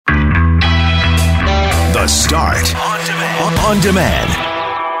The Start. On demand.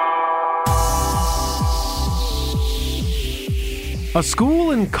 A school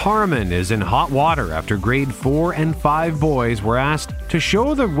in Carman is in hot water after grade 4 and 5 boys were asked to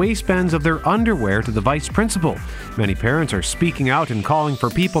show the waistbands of their underwear to the vice principal. Many parents are speaking out and calling for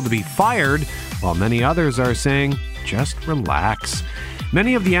people to be fired, while many others are saying, just relax.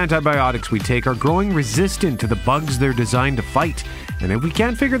 Many of the antibiotics we take are growing resistant to the bugs they're designed to fight. And if we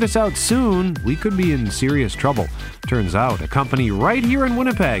can't figure this out soon, we could be in serious trouble. Turns out a company right here in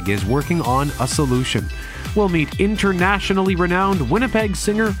Winnipeg is working on a solution. We'll meet internationally renowned Winnipeg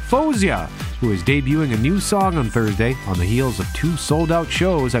singer Faouzia, who is debuting a new song on Thursday on the heels of 2 sold-out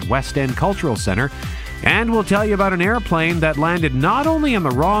shows at West End Cultural Centre. And we'll tell you about an airplane that landed not only in the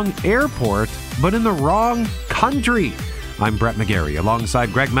wrong airport, but in the wrong country. I'm Brett McGarry,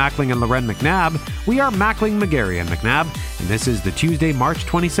 alongside Greg Mackling and Loren McNabb. We are Mackling, McGarry, and McNabb, and this is the Tuesday, March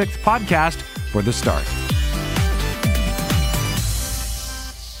 26th podcast for The Start.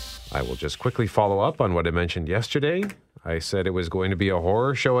 I will just quickly follow up on what I mentioned yesterday. I said it was going to be a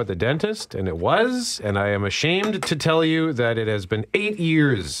horror show at the dentist, and it was. And I am ashamed to tell you that it has been 8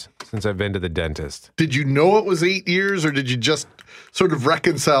 years since I've been to the dentist. Did you know it was 8 years, or did you just sort of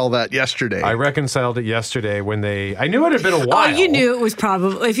reconcile that yesterday? I reconciled it yesterday when I knew it had been a while. Oh, you knew it was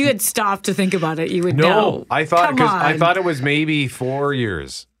probably, if you had stopped to think about it, you would know. No, I thought it was maybe 4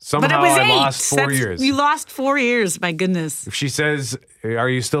 years. Somehow but it was I 8. lost 4 years. You lost 4 years, my goodness. She says, are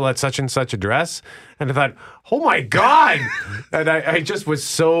you still at such and such address? And I thought, oh my God. And I just was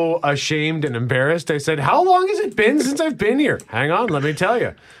so ashamed and embarrassed. I said, how long has it been since I've been here? Hang on, let me tell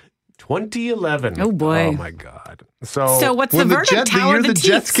you. 2011. Oh boy. Oh my God. So what's the verdict? How are the teeth?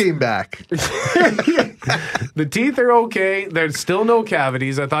 Jets came back. The teeth are okay. There's still no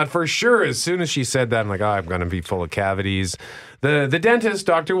cavities. I thought for sure as soon as she said that, I'm like, I'm going to be full of cavities. The dentist,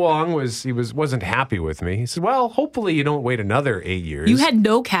 Dr. Wong, wasn't happy with me. He said, well, hopefully you don't wait another 8 years. You had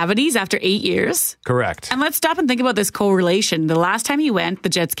no cavities after 8 years? Correct. And let's stop and think about this correlation. The last time you went, the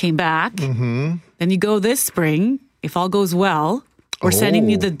Jets came back. Mm-hmm. Then you go this spring, if all goes well. We're sending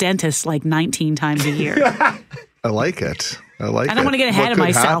you the dentist like 19 times a year. I like it. I don't want to get ahead of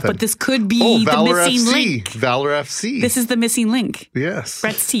myself, but this could be the missing link. Valor FC. This is the missing link. Yes.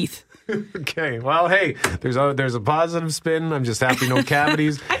 Brett's teeth. Okay. Well, hey, there's a positive spin. I'm just happy no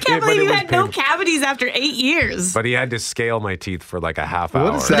cavities. I can't believe you had no cavities after 8 years. But he had to scale my teeth for like a half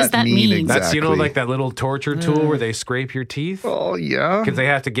hour. What does that mean exactly? That's, like that little torture tool where they scrape your teeth. Oh, yeah. Because they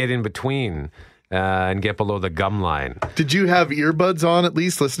have to get in between and get below the gum line. Did you have earbuds on at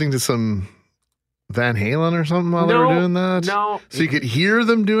least, listening to some Van Halen or something while they were doing that? No. So you could hear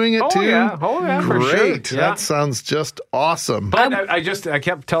them doing it too? Oh, yeah, for sure. Great. Yeah. That sounds just awesome. But I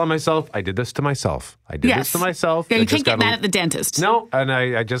kept telling myself, I did this to myself. This to myself. Yeah, you can't get mad at the dentist. No, and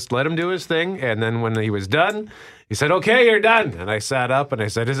I just let him do his thing. And then when he was done, he said, okay, you're done. And I sat up and I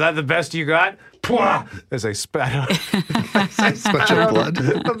said, is that the best you got? Pwah! As I spat out. Spat your blood.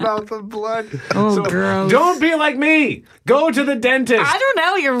 A mouth of blood. Oh, gross. Don't be like me. Go to the dentist. I don't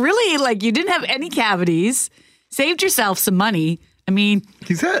know. You're really you didn't have any cavities. Saved yourself some money. I mean,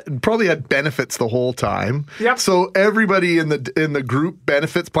 he's probably had benefits the whole time. Yep. So everybody in the group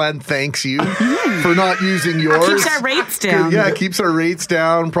benefits plan thanks you for not using yours. Keeps our rates down. Yeah, keeps our rates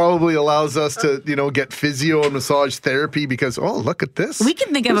down. Probably allows us to get physio and massage therapy because look at this. We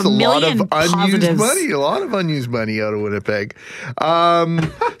can think of a million positives. A lot of unused money out of Winnipeg.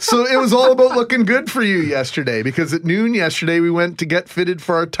 So it was all about looking good for you yesterday because at noon yesterday we went to get fitted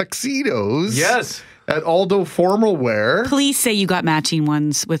for our tuxedos. Yes. At Aldo Formal Wear. Please say you got matching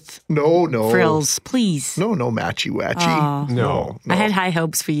ones with frills. Please. No matchy-watchy. Oh. No. I had high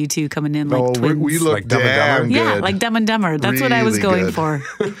hopes for you two coming in like twins. We look like Dumb and damn Dumber? good. Yeah, like Dumb and Dumber. That's what I was Really going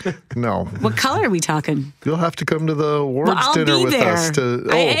good. for. No. What color are we talking? You'll have to come to the awards I'll dinner be with there. us.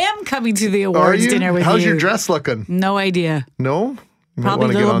 I am coming to the Are awards you? dinner with How's you. your dress looking? No idea. No? You might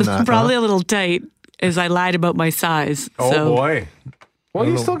Probably wanna get on that, probably a little tight as I lied about my size. Oh, so. boy. Well,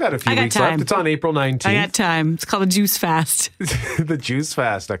 you still got a few weeks left. It's on April 19th. I got time. It's called a juice fast. The juice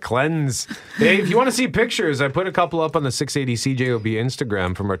fast, a cleanse. Hey, if you want to see pictures, I put a couple up on the 680 CJOB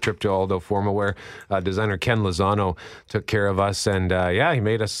Instagram from our trip to Aldo Formal Wear. Designer Ken Lozano took care of us, and he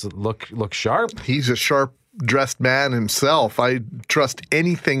made us look sharp. He's a sharp dressed man himself. I trust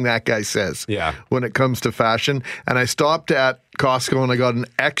anything that guy says when it comes to fashion. And I stopped at Costco and I got an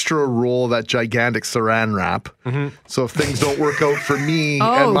extra roll of that gigantic saran wrap. Mm-hmm. So if things don't work out for me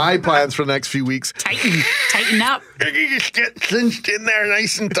and my plans for the next few weeks, tighten up. Just get cinched in there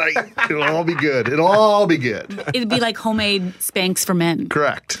nice and tight. It'll all be good. It'll all be good. It'd be like homemade Spanx for men.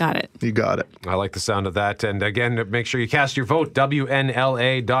 Correct. Got it. You got it. I like the sound of that. And again, make sure you cast your vote,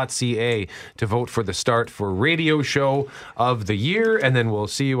 WNLA.ca, to vote for the Start for Radio Show of the year. And then we'll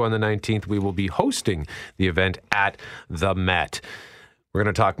see you on the 19th. We will be hosting the event at the Met. We're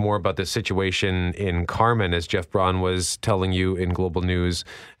going to talk more about the situation in Carman, as Jeff Braun was telling you in Global News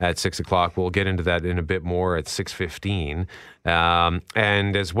at 6 o'clock. We'll get into that in a bit more at 6:15.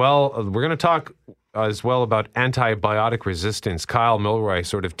 And as well, we're going to talk as well about antibiotic resistance. Kyle Milroy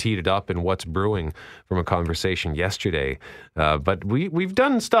sort of teed it up in What's Brewing from a conversation yesterday. But we've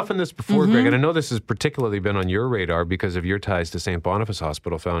done stuff in this before, Greg, and I know this has particularly been on your radar because of your ties to St. Boniface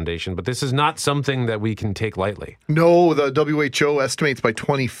Hospital Foundation, but this is not something that we can take lightly. No, the WHO estimates by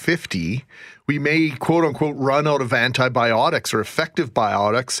 2050, we may, quote unquote, run out of antibiotics or effective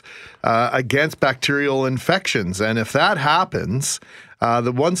biotics against bacterial infections. And if that happens,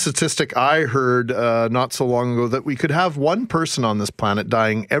 the one statistic I heard not so long ago, that we could have one person on this planet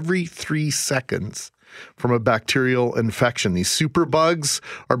dying every 3 seconds from a bacterial infection. These superbugs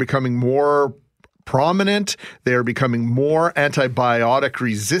are becoming more prominent. They are becoming more antibiotic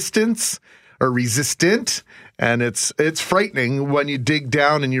resistant. And it's frightening when you dig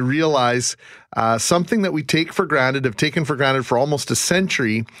down and you realize something that we take for granted, have taken for granted for almost a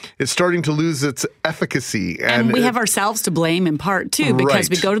century, is starting to lose its efficacy. And we have ourselves to blame in part, too,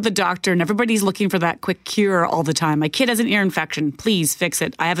 because we go to the doctor and everybody's looking for that quick cure all the time. My kid has an ear infection. Please fix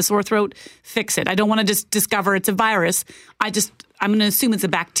it. I have a sore throat. Fix it. I don't want to just discover it's a virus. I'm going to assume it's a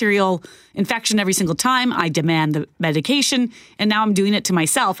bacterial infection every single time. I demand the medication, and now I'm doing it to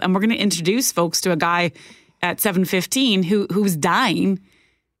myself. And we're going to introduce folks to a guy at 7:15 who's dying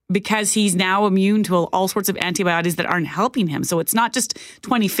because he's now immune to all sorts of antibiotics that aren't helping him. So it's not just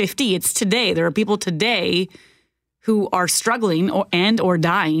 2050, it's today. There are people today who are struggling or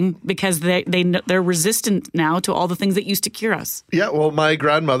dying because they're resistant now to all the things that used to cure us. Yeah, well, my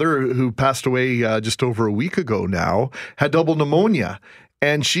grandmother, who passed away just over a week ago now, had double pneumonia,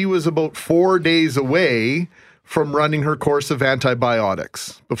 and she was about 4 days away from running her course of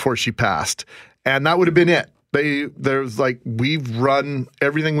antibiotics before she passed. And that would have been it. There's like, we've run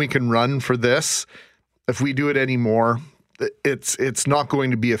everything we can run for this. If we do it anymore, it's not going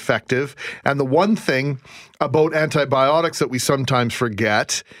to be effective. And the one thing about antibiotics that we sometimes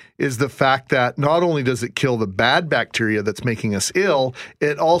forget is the fact that not only does it kill the bad bacteria that's making us ill,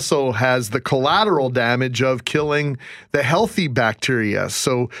 it also has the collateral damage of killing the healthy bacteria.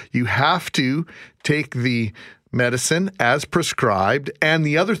 So you have to take the medicine as prescribed. And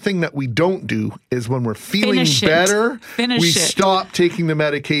the other thing that we don't do is when we're feeling better, we stop taking the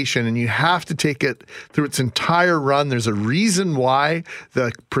medication, and you have to take it through its entire run. There's a reason why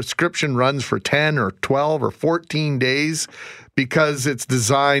the prescription runs for 10 or 12 or 14 days, because it's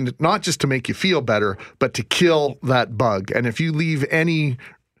designed not just to make you feel better, but to kill that bug. And if you leave any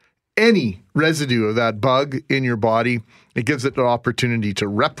residue of that bug in your body, it gives it the opportunity to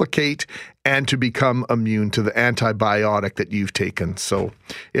replicate and to become immune to the antibiotic that you've taken. So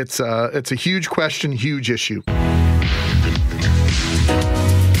it's a huge question, huge issue.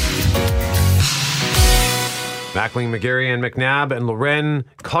 Mackling, McGarry, and McNabb and Loren,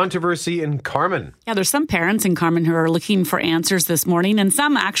 controversy in Carman. Yeah, there's some parents in Carman who are looking for answers this morning, and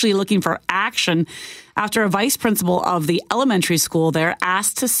some actually looking for action after a vice principal of the elementary school there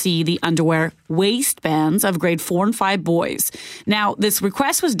asked to see the underwear waistbands of grade 4 and 5 boys. Now, this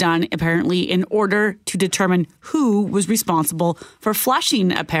request was done apparently in order to determine who was responsible for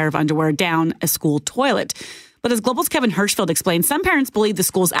flushing a pair of underwear down a school toilet. But as Global's Kevin Hirschfeld explained, some parents believe the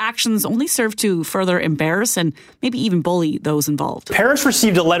school's actions only serve to further embarrass and maybe even bully those involved. Parents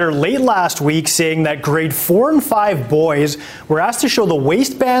received a letter late last week saying that grade 4 and 5 boys were asked to show the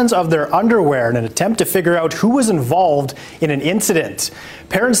waistbands of their underwear in an attempt to figure out who was involved in an incident.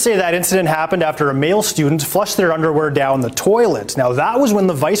 Parents say that incident happened after a male student flushed their underwear down the toilet. Now, that was when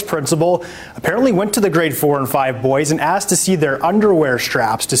the vice principal apparently went to the grade 4 and 5 boys and asked to see their underwear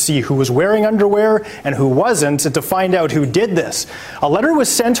straps to see who was wearing underwear and who wasn't, and to find out who did this. A letter was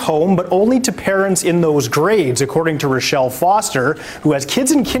sent home, but only to parents in those grades, according to Rochelle Foster, who has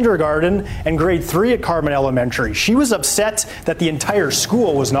kids in kindergarten and grade 3 at Carman Elementary. She was upset that the entire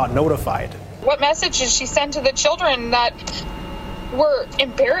school was not notified. What message did she send to the children that were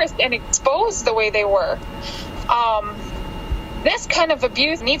embarrassed and exposed the way they were? This kind of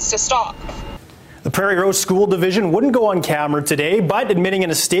abuse needs to stop. The Prairie Rose School Division wouldn't go on camera today, but admitting in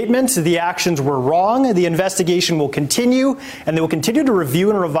a statement the actions were wrong. The investigation will continue, and they will continue to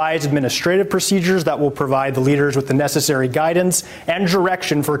review and revise administrative procedures that will provide the leaders with the necessary guidance and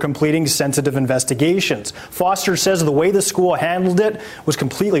direction for completing sensitive investigations. Foster says the way the school handled it was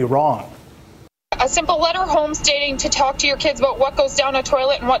completely wrong. A simple letter home stating to talk to your kids about what goes down a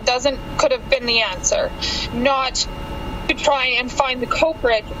toilet and what doesn't could have been the answer, not to try and find the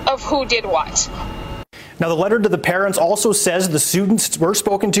culprit of who did what. Now, the letter to the parents also says the students were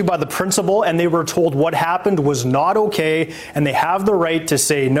spoken to by the principal and they were told what happened was not okay and they have the right to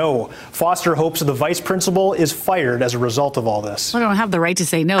say no. Foster hopes the vice principal is fired as a result of all this. Well, they don't have the right to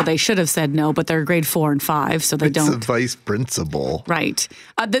say no. They should have said no, but they're grade 4 and 5, so they don't. It's the vice principal. Right.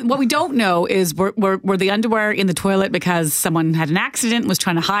 What we don't know is were the underwear in the toilet because someone had an accident, was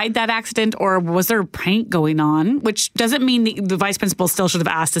trying to hide that accident, or was there a prank going on? Which doesn't mean the vice principal still should have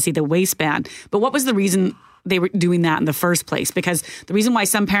asked to see the waistband. But what was the reason they were doing that in the first place? Because the reason why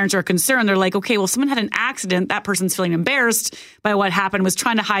some parents are concerned, they're like, okay, well, someone had an accident. That person's feeling embarrassed by what happened, was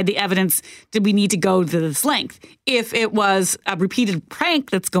trying to hide the evidence. Did we need to go to this length? If it was a repeated prank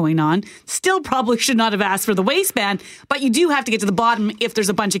that's going on, still probably should not have asked for the waistband. But you do have to get to the bottom if there's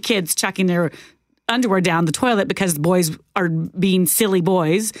a bunch of kids chucking their underwear down the toilet because the boys are being silly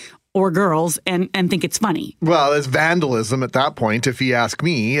boys or girls and think it's funny. Well, it's vandalism at that point, if you ask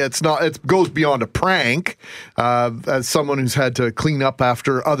me. It's not. It goes beyond a prank. As someone who's had to clean up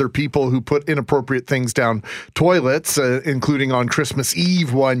after other people who put inappropriate things down toilets, including on Christmas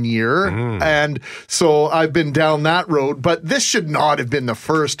Eve one year. And so I've been down that road. But this should not have been the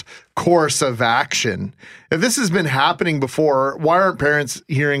first course of action. If this has been happening before, why aren't parents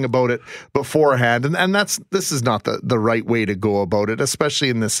hearing about it beforehand? And this is not the right way to go about it, especially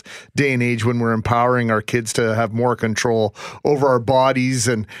in this day and age when we're empowering our kids to have more control over our bodies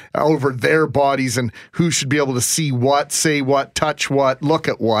and over their bodies and who should be able to see what, say what, touch what, look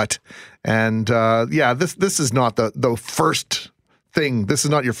at what. And this is not the first thing. This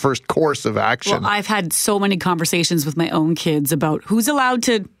is not your first course of action. Well, I've had so many conversations with my own kids about who's allowed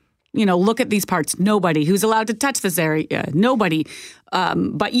to look at these parts. Nobody. Who's allowed to touch this area? Nobody.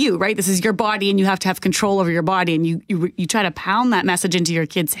 But you, right? This is your body and you have to have control over your body. And you try to pound that message into your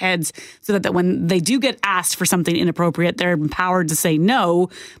kids' heads so that when they do get asked for something inappropriate, they're empowered to say no.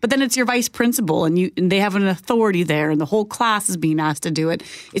 But then it's your vice principal and they have an authority there and the whole class is being asked to do it.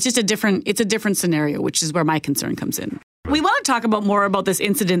 It's just a different scenario, which is where my concern comes in. We want to talk more about this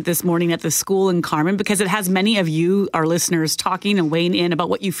incident this morning at the school in Carman because it has many of you, our listeners, talking and weighing in about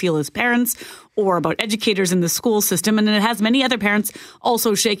what you feel as parents or about educators in the school system. And it has many other parents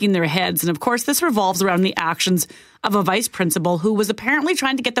also shaking their heads. And of course, this revolves around the actions of a vice principal who was apparently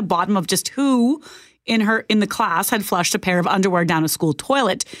trying to get the bottom of just who in the class had flushed a pair of underwear down a school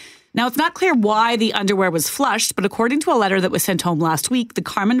toilet. Now, it's not clear why the underwear was flushed, but according to a letter that was sent home last week, the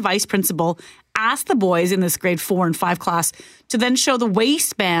Carman vice principal asked the boys in this grade 4 and 5 class to then show the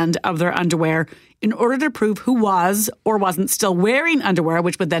waistband of their underwear in order to prove who was or wasn't still wearing underwear,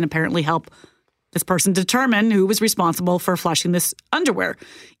 which would then apparently help this person determine who was responsible for flushing this underwear.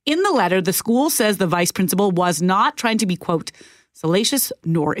 In the letter, the school says the vice principal was not trying to be, quote, salacious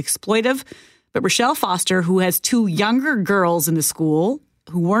nor exploitive, but Rochelle Foster, who has 2 younger girls in the school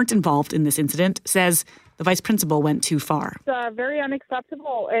who weren't involved in this incident, says the vice principal went too far. It's very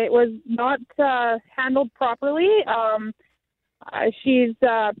unacceptable. It was not handled properly. She's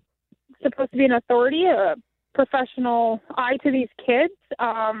supposed to be an authority, a professional eye to these kids.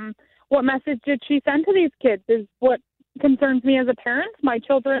 What message did she send to these kids is what concerns me as a parent. My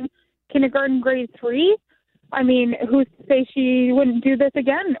children, kindergarten, grade 3. I mean, who's to say she wouldn't do this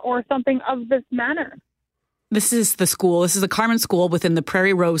again or something of this manner? This is the school. This is the Carman school within the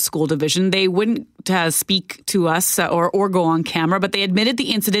Prairie Rose School Division. They wouldn't speak to us or go on camera, but they admitted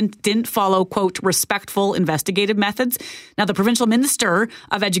the incident didn't follow, quote, respectful investigative methods. Now, the provincial minister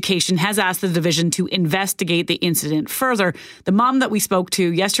of education has asked the division to investigate the incident further. The mom that we spoke to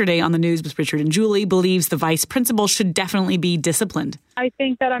yesterday on the news with Richard and Julie believes the vice principal should definitely be disciplined. I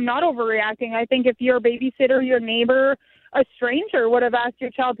think that I'm not overreacting. I think if your babysitter, your neighbor, a stranger would have asked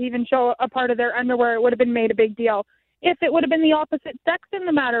your child to even show a part of their underwear, it would have been made a big deal. If it would have been the opposite sex in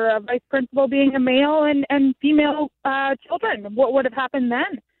the matter of vice principal being a male and female children, what would have happened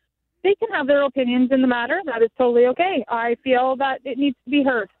then? They can have their opinions in the matter. That is totally okay. I feel that it needs to be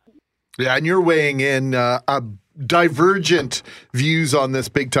heard. Yeah, and you're weighing in divergent views on this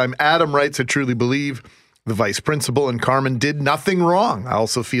big time. Adam writes, I truly believe The vice principal and Carman did nothing wrong. I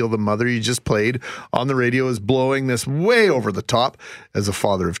also feel the mother you just played on the radio is blowing this way over the top. As a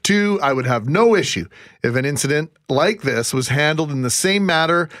father of two, I would have no issue if an incident like this was handled in the same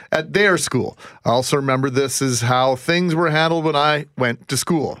manner at their school. I also remember this is how things were handled when I went to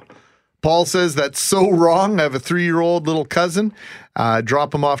school. Paul says that's so wrong. I have a 3-year-old little cousin.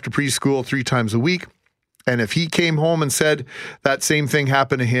 Drop him off to preschool 3 times a week. And if he came home and said that same thing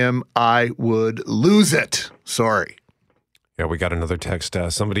happened to him, I would lose it. Sorry. Yeah, we got another text.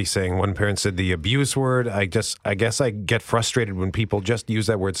 Somebody saying, one parent said the abuse word. I guess I get frustrated when people just use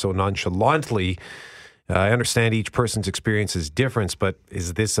that word so nonchalantly. I understand each person's experience is different, but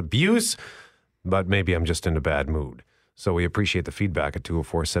is this abuse? But maybe I'm just in a bad mood. So we appreciate the feedback at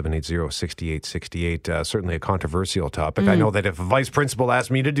 204-780-6868. Certainly a controversial topic. I know that if a vice principal asked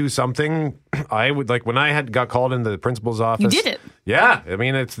me to do something, I would, like when I got called into the principal's office. You did it. Yeah. I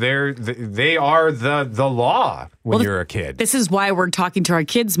mean, they are the law when you're a kid. This is why we're talking to our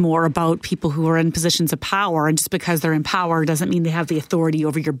kids more about people who are in positions of power. And just because they're in power doesn't mean they have the authority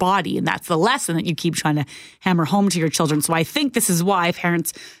over your body. And that's the lesson that you keep trying to hammer home to your children. So I think this is why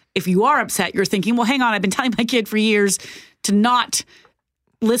parents, if you are upset, you're thinking, well, hang on, I've been telling my kid for years to not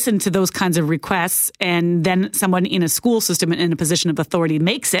listen to those kinds of requests, and then someone in a school system in a position of authority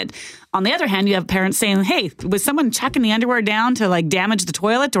makes it. On the other hand, you have parents saying, hey, was someone chucking the underwear down to like damage the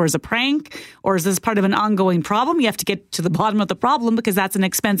toilet, or is a prank, or is this part of an ongoing problem? You have to get to the bottom of the problem, because that's an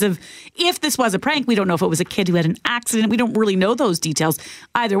expensive. If this was a prank, we don't know if it was a kid who had an accident. We don't really know those details.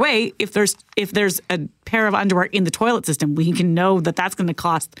 Either way, if there's a pair of underwear in the toilet system, we can know that that's going to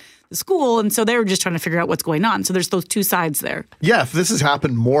cost the school. And so they were just trying to figure out what's going on. So there's those two sides there. Yeah, if this has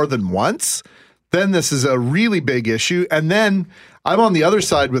happened more than once, then this is a really big issue. And then I'm on the other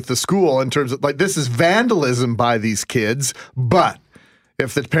side with the school in terms of, like, this is vandalism by these kids. But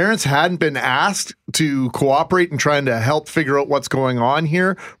if the parents hadn't been asked to cooperate and trying to help figure out what's going on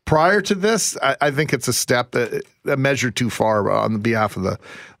here prior to this, I think it's a measure too far on behalf of the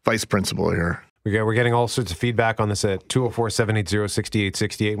vice principal here. We're getting all sorts of feedback on this at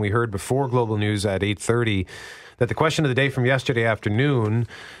 204-780-6868. And we heard before Global News at 8:30 that the question of the day from yesterday afternoon,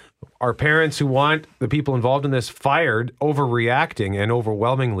 are parents who want the people involved in this fired overreacting? And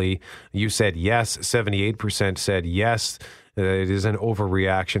overwhelmingly, you said yes. 78% said yes. It is an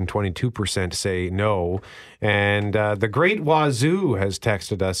overreaction. 22% say no. And the Great Wazoo has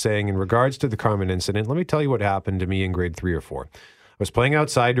texted us saying, in regards to the Carman incident, let me tell you what happened to me in grade 3 or 4. I was playing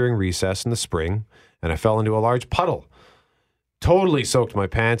outside during recess in the spring, and I fell into a large puddle. Totally soaked my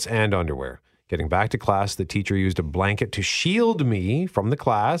pants and underwear. Getting back to class, the teacher used a blanket to shield me from the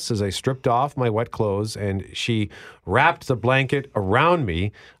class as I stripped off my wet clothes, and she wrapped the blanket around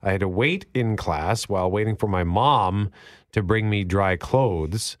me. I had to wait in class while waiting for my mom to bring me dry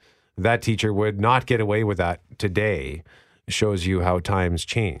clothes. That teacher would not get away with that today. It shows you how times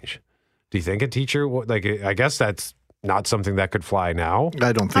change. Do you think a teacher, I guess that's not something that could fly now?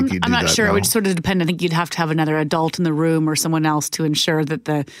 I don't think you'd do that. I'm not sure. No. It would sort of depend. I think you'd have to have another adult in the room or someone else to ensure that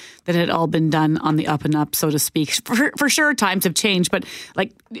that it had all been done on the up and up, so to speak. For sure, times have changed. But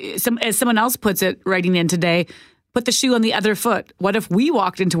as someone else puts it, writing in today, put the shoe on the other foot. What if we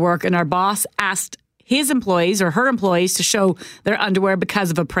walked into work and our boss asked his employees or her employees to show their underwear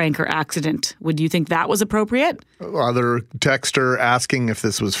because of a prank or accident? Would you think that was appropriate? Other texter asking if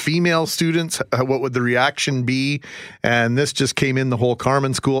this was female students, what would the reaction be? And this just came in, the whole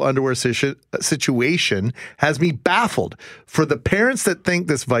Carman school underwear situation has me baffled. For the parents that think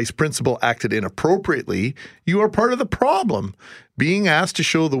this vice principal acted inappropriately, you are part of the problem. Being asked to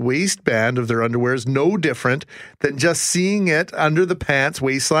show the waistband of their underwear is no different than just seeing it under the pants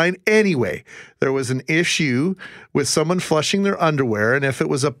waistline anyway. There was an issue with someone flushing their underwear, and if it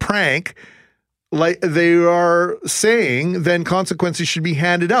was a prank, like they are saying, then consequences should be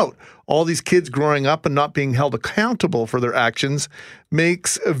handed out. All these kids growing up and not being held accountable for their actions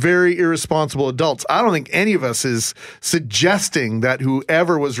makes very irresponsible adults. I don't think any of us is suggesting that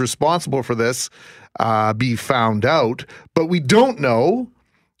whoever was responsible for this be found out. But we don't know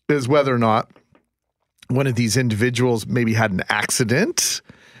is whether or not one of these individuals maybe had an accident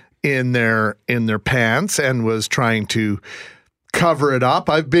in their pants and was trying to cover it up.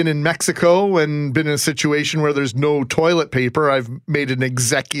 I've been in Mexico and been in a situation where there's no toilet paper. I've made an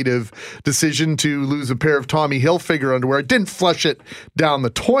executive decision to lose a pair of Tommy Hilfiger underwear. I didn't flush it down the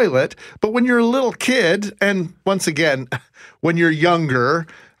toilet, but when you're a little kid, and once again, when you're younger,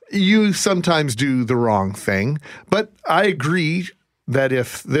 you sometimes do the wrong thing. But I agree that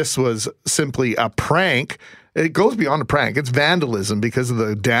if this was simply a prank, It goes beyond a prank. It's vandalism because of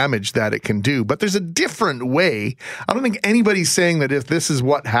the damage that it can do. But there's a different way. I don't think anybody's saying that if this is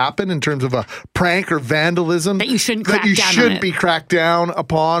what happened in terms of a prank or vandalism, that you shouldn't be cracked down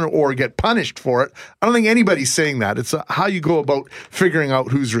upon or get punished for it. I don't think anybody's saying that. It's how you go about figuring out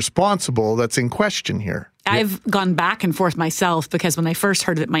who's responsible that's in question here. I've gone back and forth myself because when I first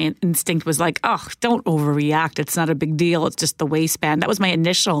heard of it, my instinct was like, oh, don't overreact. It's not a big deal. It's just the waistband. That was my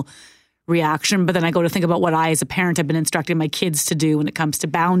initial reaction. But then I go to think about what I, as a parent, have been instructing my kids to do when it comes to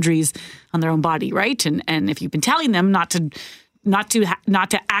boundaries on their own body, right? And if you've been telling them not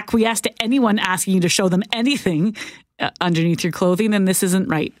to acquiesce to anyone asking you to show them anything underneath your clothing, then this isn't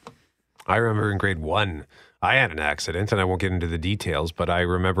right. I remember in grade 1, I had an accident, and I won't get into the details, but I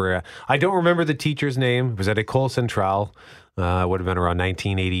remember, I don't remember the teacher's name. It was at École Centrale. It would have been around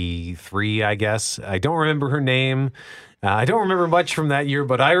 1983, I guess. I don't remember her name. I don't remember much from that year,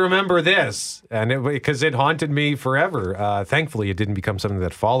 but I remember this, and because it haunted me forever. Thankfully, it didn't become something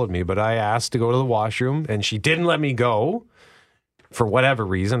that followed me, but I asked to go to the washroom, and she didn't let me go for whatever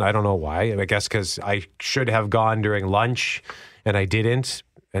reason. I don't know why. I guess because I should have gone during lunch, and I didn't.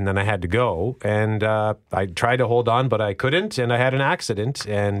 And then I had to go, and I tried to hold on, but I couldn't, and I had an accident.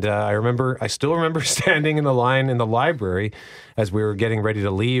 And I still remember standing in the line in the library as we were getting ready to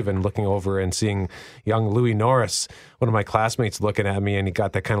leave and looking over and seeing young Louis Norris, one of my classmates, looking at me, and he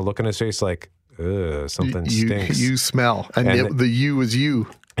got that kind of look on his face like, ugh, something stinks. You smell, and the you was you.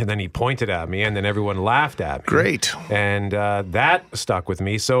 And then he pointed at me, and then everyone laughed at me. Great. And that stuck with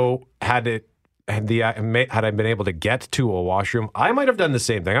me. So had I been able to get to a washroom, I might have done the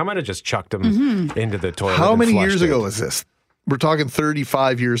same thing. I might have just chucked him into the toilet. How many years ago is this? We're talking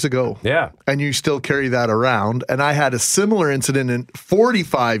 35 years ago. Yeah. And you still carry that around. And I had a similar incident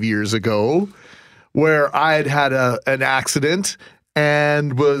 45 years ago where I had an accident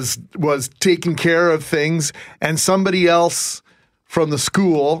and was taking care of things, and somebody else from the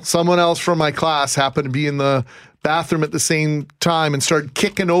school, someone else from my class happened to be in the bathroom at the same time and started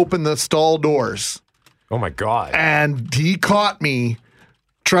kicking open the stall doors. Oh my God. And he caught me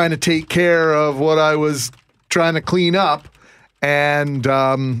trying to take care of what I was trying to clean up. And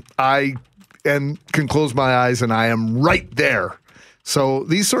I can close my eyes and I am right there. So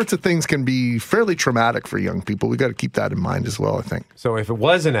these sorts of things can be fairly traumatic for young people. We got to keep that in mind as well, I think. So if it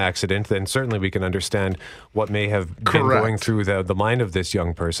was an accident, then certainly we can understand what may have been going through the mind of this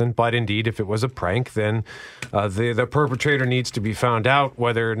young person. But indeed, if it was a prank, then the perpetrator needs to be found out.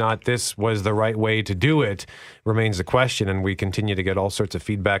 Whether or not this was the right way to do it remains a question. And we continue to get all sorts of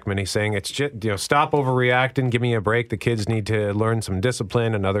feedback, many saying, it's just, stop overreacting, give me a break. The kids need to learn some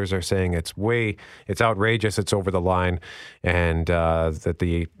discipline. And others are saying it's outrageous, it's over the line. And that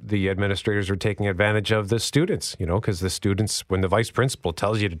the administrators are taking advantage of the students, because the students, when the vice principal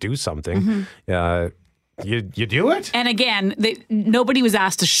tells you to do something, you do it. And again, nobody was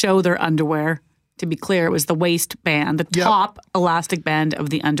asked to show their underwear. To be clear, it was the waistband, the top elastic band of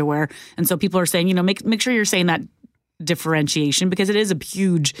the underwear. And so people are saying, make sure you're saying that differentiation, because it is a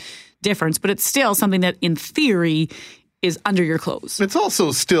huge difference, but it's still something that in theory is under your clothes. It's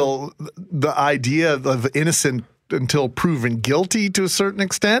also still the idea of innocent until proven guilty to a certain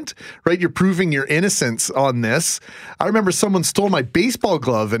extent, right? You're proving your innocence on this. I remember someone stole my baseball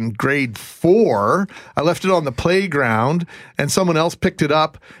glove in grade 4. I left it on the playground and someone else picked it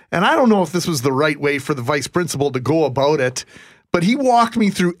up. And I don't know if this was the right way for the vice principal to go about it, but he walked me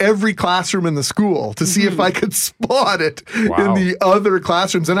through every classroom in the school to see if I could spot it in the other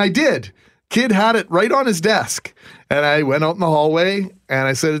classrooms. And I did. Kid had it right on his desk. And I went out in the hallway and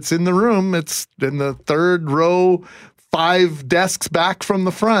I said, it's in the room. It's in the third row, 5 desks back from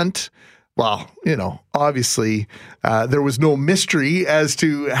the front. Well, obviously there was no mystery as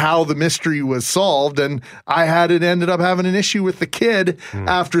to how the mystery was solved. And I ended up having an issue with the kid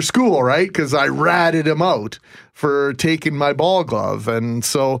after school, right? Because I ratted him out for taking my ball glove. And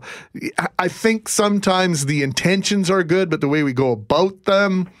so I think sometimes the intentions are good, but the way we go about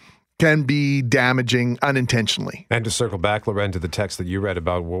them can be damaging unintentionally. And to circle back, Loren, to the text that you read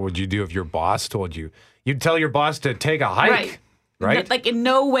about, what would you do if your boss told you? You'd tell your boss to take a hike, right? Like in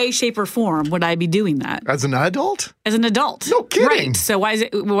no way, shape, or form would I be doing that. As an adult? As an adult. No kidding. Right. So why is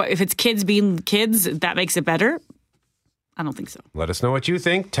it, if it's kids being kids, that makes it better? I don't think so. Let us know what you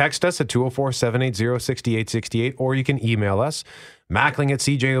think. Text us at 204-780-6868, or you can email us,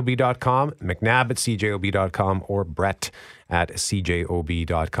 mackling@cjob.com, mcnabb@cjob.com, or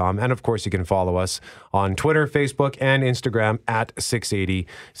brett@cjob.com. And of course, you can follow us on Twitter, Facebook, and Instagram at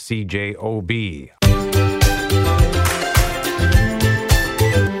 680CJOB.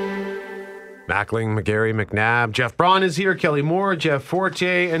 Mackling, McGarry, McNabb. Jeff Braun is here, Kelly Moore, Jeff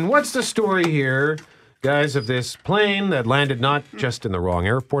Forte. And what's the story here? guys, of this plane that landed not just in the wrong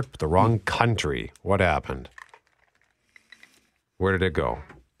airport, but the wrong country. What happened? Where did it go?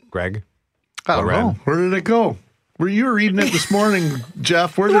 Greg? I don't know. Where did it go? You were reading it this morning,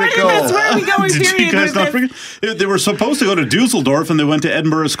 Jeff. Where did it go? Where are we going? Did you guys not forget? They were supposed to go to Dusseldorf, and they went to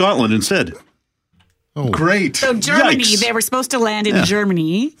Edinburgh, Scotland instead. Oh, great. So Germany, Yikes. they were supposed to land in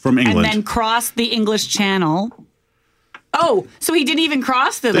Germany. From England. And then cross the English Channel. Oh, so he didn't even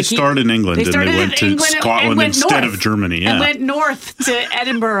cross the... They started in England, and they went to Scotland instead of Germany. Yeah. And went north to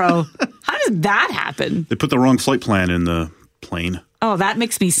Edinburgh. How does that happen? They put the wrong flight plan in the plane. Oh, that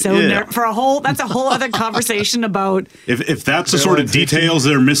makes me so nervous. That's a whole other conversation about... If that's the sort of details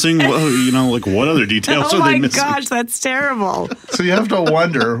they're missing, well, what other details are they missing? Oh my gosh, that's terrible. So you have to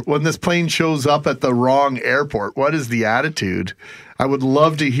wonder, when this plane shows up at the wrong airport, what is the attitude? I would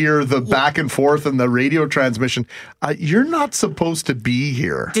love to hear the back and forth and the radio transmission. You're not supposed to be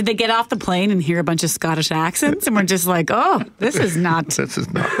here. Did they get off the plane and hear a bunch of Scottish accents? And we're just like, oh, this is not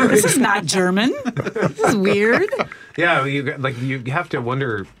right. This is not German. This is weird. Yeah, you have to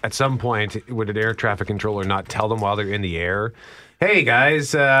wonder at some point, would an air traffic controller not tell them while they're in the air, hey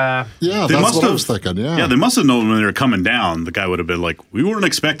guys, yeah, that's what I was thinking. Yeah, they must have known when they were coming down. The guy would have been like, we weren't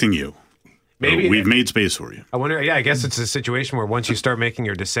expecting you. Maybe we've made space for you. I wonder. Yeah, I guess it's a situation where once you start making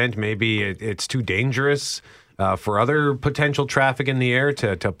your descent, maybe it's too dangerous for other potential traffic in the air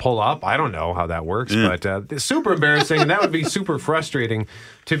to pull up. I don't know how that works, but it's super embarrassing, and that would be super frustrating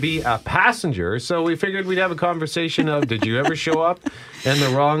to be a passenger. So we figured we'd have a conversation of, did you ever show up in the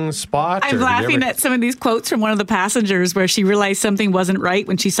wrong spot? I'm laughing at some of these quotes from one of the passengers where she realized something wasn't right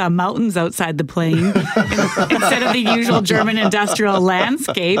when she saw mountains outside the plane instead of the usual German industrial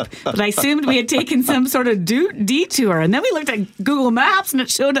landscape. But I assumed we had taken some sort of detour. And then we looked at Google Maps and it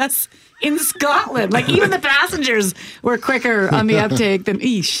showed us in Scotland. Like even the passengers were quicker on the uptake than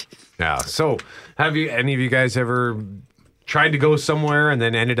Ish. Yeah. So have any of you guys ever tried to go somewhere and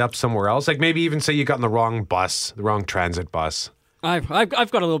then ended up somewhere else? Like maybe even say you got in the wrong bus, the wrong transit bus. I've got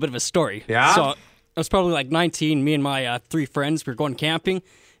a little bit of a story. Yeah? So I was probably like 19. Me and my 3 friends, we were going camping,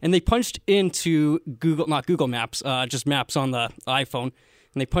 and they punched into not Google Maps, just Maps on the iPhone,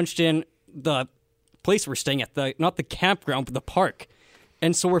 and they punched in the place we're staying at, not the campground, but the park.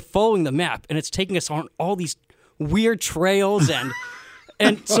 And so we're following the map, and it's taking us on all these weird trails,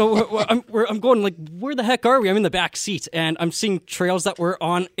 and so I'm going like, where the heck are we? I'm in the back seat, and I'm seeing trails that were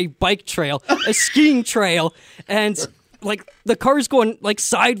on a bike trail, a skiing trail, and like the car's going like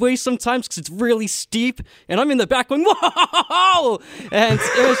sideways sometimes because it's really steep, and I'm in the back going, whoa! And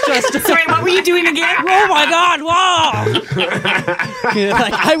it was just... Sorry, what were you doing again? Oh my God, whoa!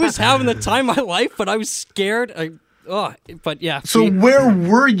 Like I was having the time of my life, but I was scared. But yeah. So where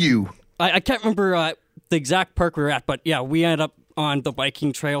were you? I can't remember the exact park we were at, but yeah, we ended up on the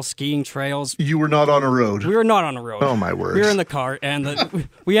biking trail, skiing trails. You were not on a road? We were not on a road. Oh, my word. We were in the car, and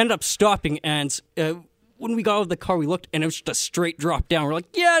we ended up stopping, and when we got out of the car, we looked, and it was just a straight drop down. We're like,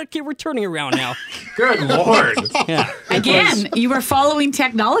 yeah, okay, we're turning around now. Good Lord. Yeah. Again, you were following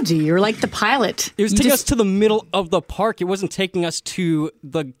technology. You were like the pilot. It was taking us to the middle of the park. It wasn't taking us to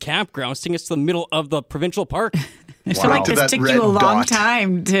the campground. It was taking us to the middle of the provincial park. I feel like this took you a long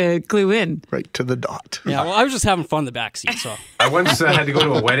time to clue in. Right to the dot. Yeah, well, I was just having fun in the backseat. So I once had to go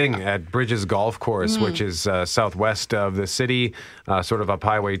to a wedding at Bridges Golf Course, which is southwest of the city, sort of up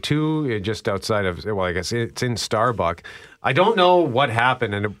Highway 2, just outside of, well, I guess it's in Starbuck. I don't know what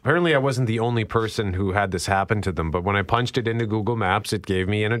happened, and apparently I wasn't the only person who had this happen to them, but when I punched it into Google Maps, it gave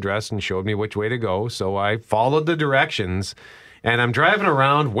me an address and showed me which way to go, so I followed the directions, and I'm driving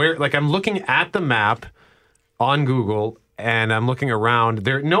around I'm looking at the map on Google, and I'm looking around.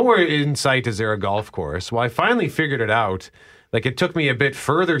 Nowhere in sight is there a golf course. Well, I finally figured it out. Like, it took me a bit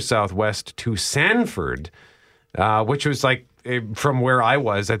further southwest to Sanford, which was like, from where I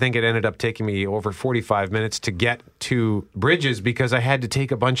was, I think it ended up taking me over 45 minutes to get to Bridges because I had to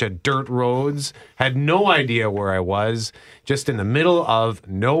take a bunch of dirt roads, had no idea where I was, just in the middle of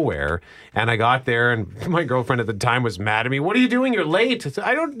nowhere. And I got there, and my girlfriend at the time was mad at me. What are you doing? You're late.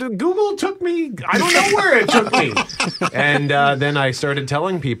 Google took me. I don't know where it took me. And then I started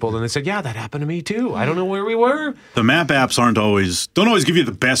telling people, and they said, yeah, that happened to me too. I don't know where we were. The map apps don't always give you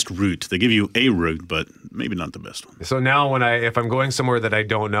the best route. They give you a route, but maybe not the best one. So now if I'm going somewhere that I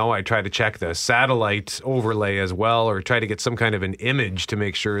don't know, I try to check the satellite overlay as well, or try to get some kind of an image to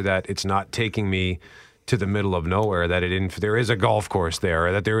make sure that it's not taking me to the middle of nowhere, that there is a golf course there,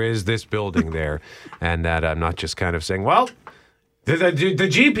 or that there is this building there, and that I'm not just kind of saying, well, The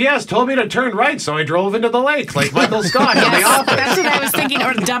GPS told me to turn right, so I drove into the lake like Michael Scott in The Office. That's what I was thinking.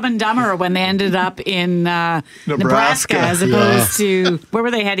 Or Dumb and Dumber when they ended up in Nebraska as opposed to, where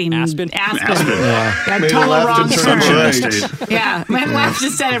were they heading? Aspen. Yeah, total wrong turn. Yeah, my left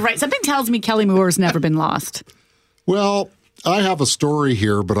instead of right. Something tells me Kelly Moore's never been lost. Well, I have a story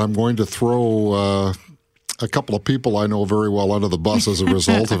here, but I'm going to throw a couple of people I know very well under the bus as a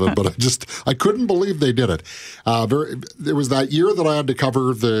result of it, but I couldn't believe they did it. It was that year that I had to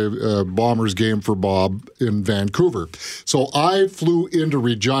cover the Bombers game for Bob in Vancouver. So I flew into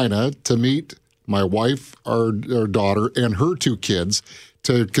Regina to meet my wife, our daughter, and her 2 kids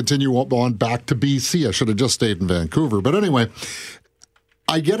to continue on back to BC. I should have just stayed in Vancouver. But anyway,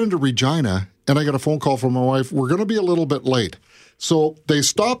 I get into Regina, and I get a phone call from my wife. We're going to be a little bit late. So they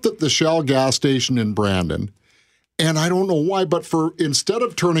stopped at the Shell gas station in Brandon, and I don't know why, but instead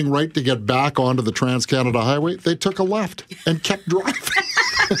of turning right to get back onto the Trans-Canada Highway, they took a left and kept driving.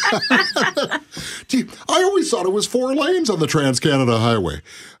 Gee, I always thought it was 4 lanes on the Trans-Canada Highway.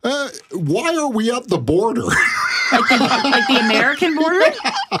 Why are we at the border? Like the American border?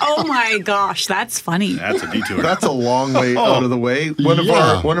 Oh my gosh, that's funny. That's a detour. That's a long way out of the way. One of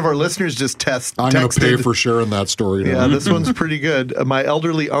our listeners just texted. I'm going to pay for sharing that story. Yeah, this one's pretty good. My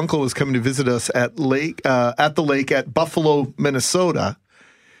elderly uncle was coming to visit us at the lake at Buffalo, Minnesota.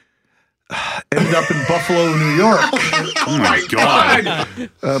 Ended up in Buffalo, New York. Oh my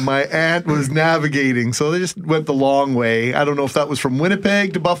God. My aunt was navigating, so they just went the long way. I don't know if that was from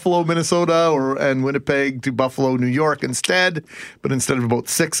Winnipeg to Buffalo, Minnesota, and Winnipeg to Buffalo, New York instead. But instead of about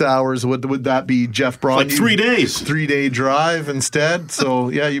 6 hours, would that be, Jeff Braun? Like 3 days. 3-day drive instead. So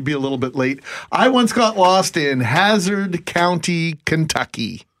yeah, you'd be a little bit late. I once got lost in Hazard County,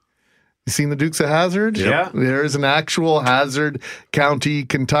 Kentucky. You seen the Dukes of Hazzard? Yeah. There's an actual Hazard County,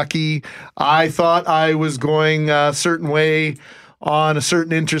 Kentucky. I thought I was going a certain way on a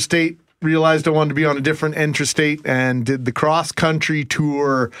certain interstate, realized I wanted to be on a different interstate, and did the cross-country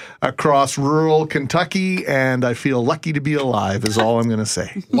tour across rural Kentucky, and I feel lucky to be alive is all I'm going to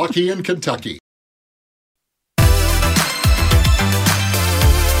say. Lucky in Kentucky.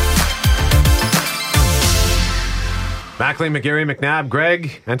 Mackley, McGarry, McNabb,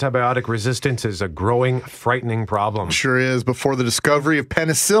 Greg, antibiotic resistance is a growing, frightening problem. Sure is. Before the discovery of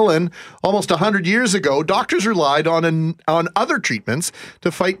penicillin almost 100 years ago, doctors relied on other treatments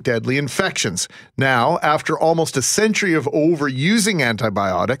to fight deadly infections. Now, after almost a century of overusing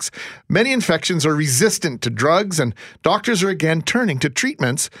antibiotics, many infections are resistant to drugs, and doctors are again turning to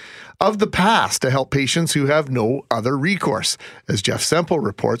treatments of the past to help patients who have no other recourse. As Jeff Semple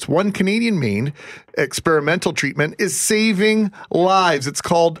reports, one Canadian-made experimental treatment is saving lives. It's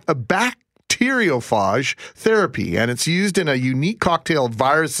called a bacteriophage therapy, and it's used in a unique cocktail of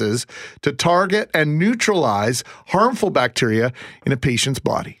viruses to target and neutralize harmful bacteria in a patient's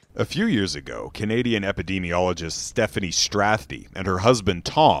body. A few years ago, Canadian epidemiologist Stephanie Strathy and her husband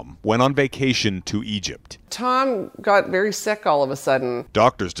Tom went on vacation to Egypt. Tom got very sick all of a sudden.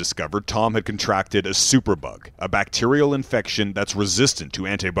 Doctors discovered Tom had contracted a superbug, a bacterial infection that's resistant to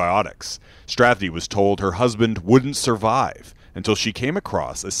antibiotics. Strathy was told her husband wouldn't survive until she came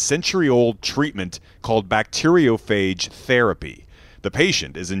across a century-old treatment called bacteriophage therapy. The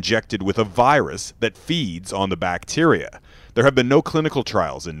patient is injected with a virus that feeds on the bacteria. There have been no clinical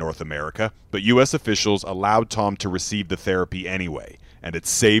trials in North America, but U.S. officials allowed Tom to receive the therapy anyway, and it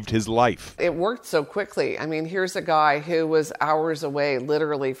saved his life. It worked so quickly. I mean, here's a guy who was hours away,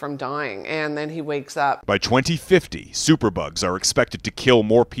 literally, from dying, and then he wakes up. By 2050, superbugs are expected to kill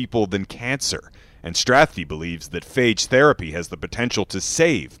more people than cancer, and Strathy believes that phage therapy has the potential to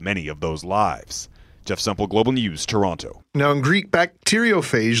save many of those lives. Jeff Semple, Global News, Toronto. Now, in Greek,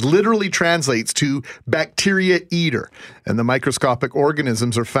 bacteriophage literally translates to bacteria eater, and the microscopic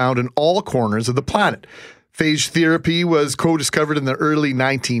organisms are found in all corners of the planet. Phage therapy was co-discovered in the early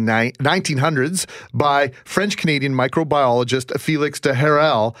 1900s by French-Canadian microbiologist Félix de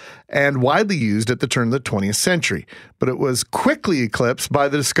Herelle and widely used at the turn of the 20th century. But it was quickly eclipsed by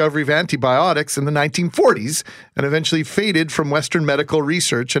the discovery of antibiotics in the 1940s and eventually faded from Western medical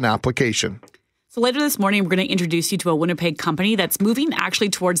research and application. So later this morning, we're going to introduce you to a Winnipeg company that's moving actually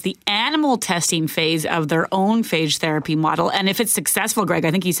towards the animal testing phase of their own phage therapy model. And if it's successful, Greg,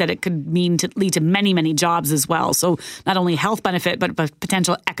 I think he said it could lead to many, many jobs as well. So not only health benefit, but a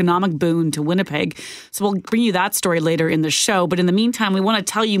potential economic boon to Winnipeg. So we'll bring you that story later in the show. But in the meantime, we want to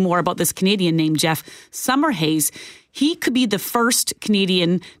tell you more about this Canadian named Jeff Summerhays. He could be the first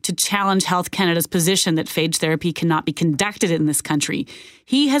Canadian to challenge Health Canada's position that phage therapy cannot be conducted in this country.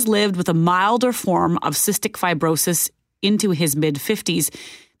 He has lived with a milder form of cystic fibrosis into his mid-50s.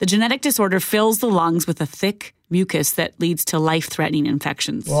 The genetic disorder fills the lungs with a thick, mucus that leads to life-threatening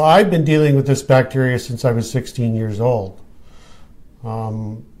infections. Well, I've been dealing with this bacteria since I was 16 years old.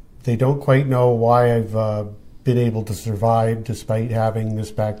 They don't quite know why I've been able to survive despite having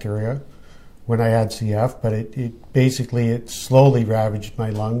this bacteria when I had CF, but it slowly ravaged my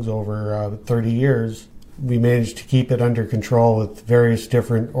lungs over 30 years. We managed to keep it under control with various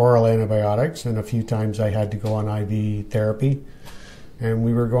different oral antibiotics, and a few times I had to go on IV therapy. And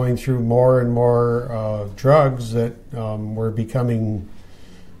we were going through more and more drugs that the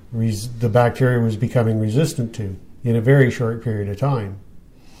bacteria was becoming resistant to in a very short period of time.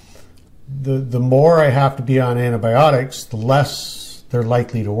 The more I have to be on antibiotics, the less they're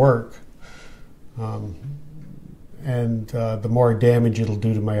likely to work. And the more damage it'll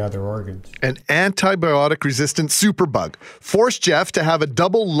do to my other organs. An antibiotic-resistant superbug forced Jeff to have a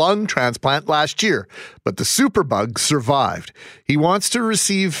double lung transplant last year, but the superbug survived. He wants to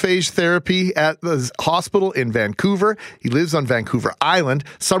receive phage therapy at the hospital in Vancouver. He lives on Vancouver Island.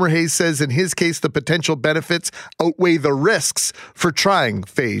 Summerhays says in his case, the potential benefits outweigh the risks for trying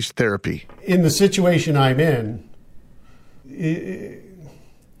phage therapy. In the situation I'm in, the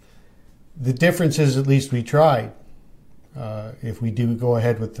difference is at least we tried. If we do go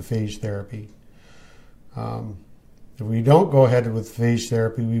ahead with the phage therapy. If we don't go ahead with phage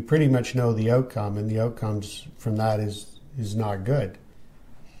therapy, we pretty much know the outcome, and the outcomes from that is not good.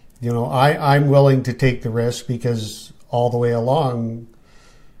 I'm willing to take the risk because all the way along,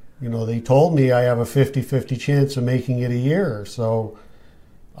 they told me I have a 50-50 chance of making it a year. So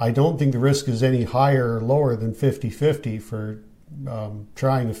I don't think the risk is any higher or lower than 50-50 for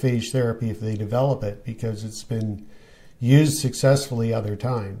trying a phage therapy if they develop it, because it's been used successfully other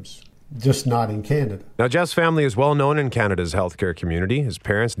times, just not in Canada. Now, Jeff's family is well known in Canada's healthcare community. His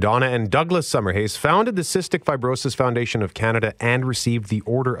parents, Donna and Douglas Summerhays, founded the Cystic Fibrosis Foundation of Canada and received the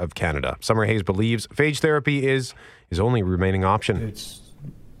Order of Canada. Summerhays believes phage therapy is his only remaining option. It's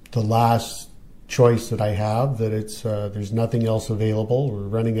the last choice that I have, that there's nothing else available. We're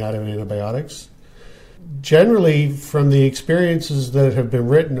running out of antibiotics. Generally, from the experiences that have been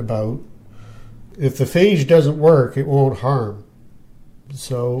written about, if the phage doesn't work, it won't harm.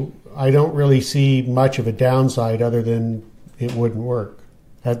 So I don't really see much of a downside other than it wouldn't work.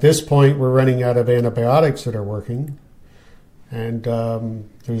 At this point, we're running out of antibiotics that are working, and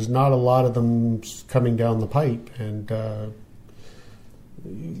there's not a lot of them coming down the pipe. And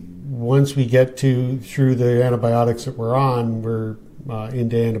once we get through the antibiotics that we're on, we're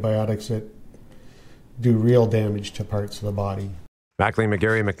into antibiotics that do real damage to parts of the body. Maclean,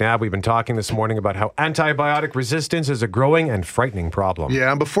 McGarry, McNabb, we've been talking this morning about how antibiotic resistance is a growing and frightening problem.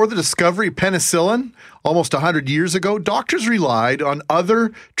 Yeah, and before the discovery of penicillin, almost 100 years ago, doctors relied on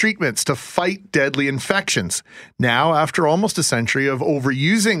other treatments to fight deadly infections. Now, after almost a century of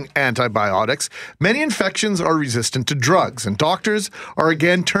overusing antibiotics, many infections are resistant to drugs, and doctors are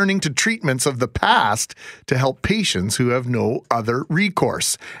again turning to treatments of the past to help patients who have no other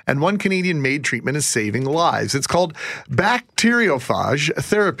recourse. And one Canadian-made treatment is saving lives. It's called bacteriophage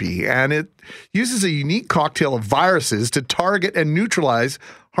therapy, and it uses a unique cocktail of viruses to target and neutralize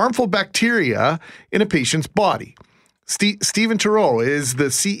harmful bacteria in a patient's body. Stephen Tureau is the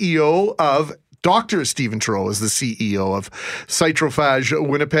CEO of Dr. Stephen Tureau is the CEO of Cytrophage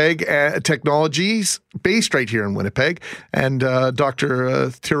Winnipeg Technologies, based right here in Winnipeg. And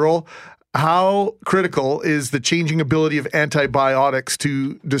Dr. Tureau, how critical is the changing ability of antibiotics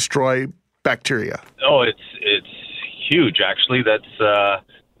to destroy bacteria? Oh, it's huge, actually. That's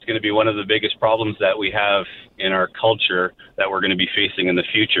it's going to be one of the biggest problems that we have in our culture that we're going to be facing in the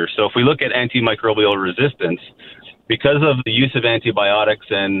future. So if we look at antimicrobial resistance, because of the use of antibiotics,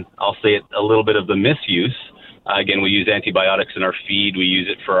 and I'll say it a little bit of the misuse, again, we use antibiotics in our feed, we use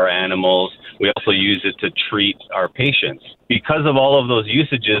it for our animals, we also use it to treat our patients. Because of all of those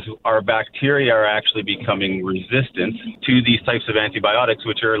usages, our bacteria are actually becoming resistant to these types of antibiotics,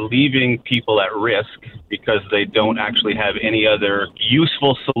 which are leaving people at risk because they don't actually have any other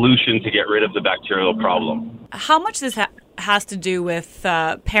useful solution to get rid of the bacterial problem. How much this has to do with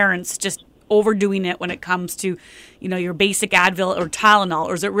parents just overdoing it when it comes to, your basic Advil or Tylenol?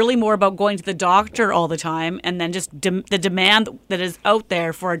 Or is it really more about going to the doctor all the time and then just the demand that is out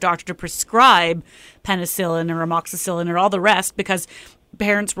there for a doctor to prescribe penicillin or amoxicillin or all the rest because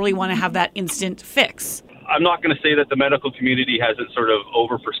parents really want to have that instant fix? I'm not going to say that the medical community hasn't sort of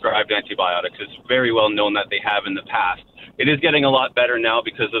overprescribed antibiotics. It's very well known that they have in the past. It is getting a lot better now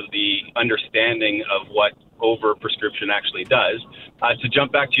because of the understanding of what overprescription actually does. To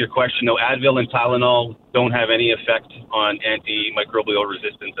jump back to your question, though, Advil and Tylenol don't have any effect on antimicrobial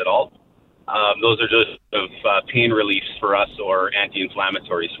resistance at all. Those are just pain reliefs for us or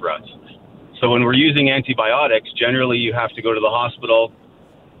anti-inflammatories for us. So when we're using antibiotics, generally you have to go to the hospital.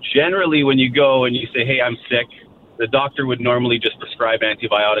 Generally, when you go and you say, hey, I'm sick, the doctor would normally just prescribe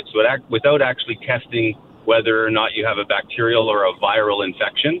antibiotics without actually testing whether or not you have a bacterial or a viral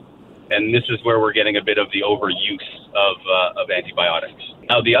infection. And this is where we're getting a bit of the overuse of antibiotics.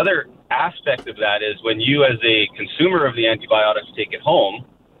 Now, the other aspect of that is when you, as a consumer of the antibiotics, take it home,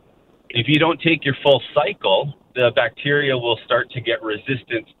 if you don't take your full cycle, the bacteria will start to get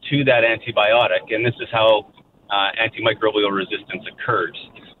resistant to that antibiotic. And this is how antimicrobial resistance occurs.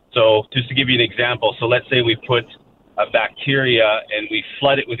 So just to give you an example, so let's say we put a bacteria and we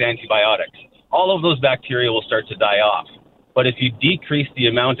flood it with antibiotics. All of those bacteria will start to die off. But if you decrease the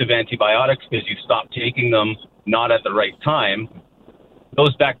amount of antibiotics because you stop taking them not at the right time,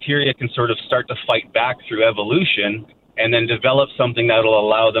 those bacteria can sort of start to fight back through evolution and then develop something that will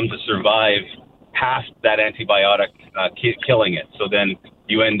allow them to survive past that antibiotic killing it. So then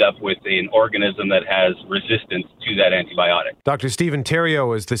you end up with an organism that has resistance to that antibiotic. Dr. Stephen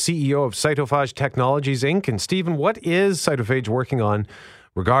Theriault is the CEO of Cytophage Technologies, Inc. And Stephen, what is Cytophage working on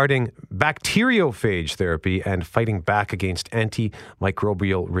regarding bacteriophage therapy and fighting back against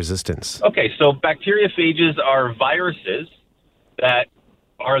antimicrobial resistance? Okay, so bacteriophages are viruses that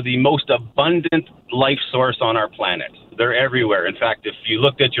are the most abundant life source on our planet. They're everywhere. In fact, if you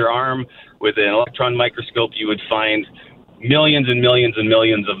looked at your arm with an electron microscope, you would find millions and millions and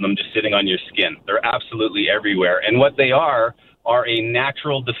millions of them just sitting on your skin. They're absolutely everywhere. And what they are a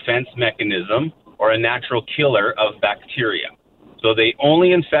natural defense mechanism or a natural killer of bacteria. So they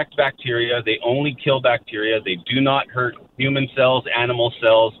only infect bacteria, they only kill bacteria, they do not hurt human cells, animal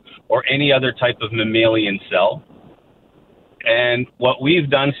cells, or any other type of mammalian cell. And what we've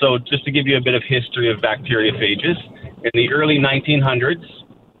done, so just to give you a bit of history of bacteriophages, in the early 1900s,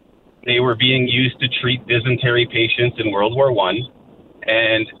 they were being used to treat dysentery patients in World War I.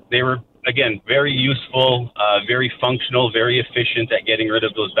 And they were, again, very useful, very functional, very efficient at getting rid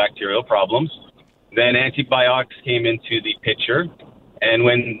of those bacterial problems. Then antibiotics came into the picture. And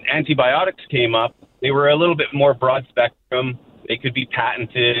when antibiotics came up, they were a little bit more broad spectrum. They could be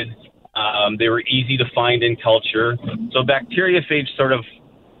patented. They were easy to find in culture. So bacteriophage sort of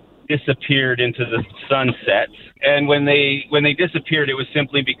disappeared into the sunset. And when they disappeared, it was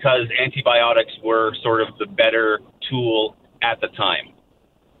simply because antibiotics were sort of the better tool at the time.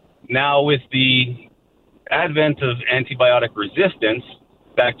 Now, with the advent of antibiotic resistance,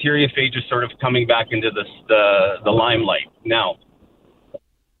 bacteriophage is sort of coming back into the limelight. Now,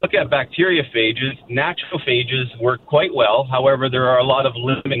 look at bacteriophages. Natural phages work quite well. However, there are a lot of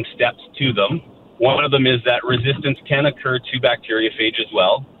limiting steps to them. One of them is that resistance can occur to bacteriophage as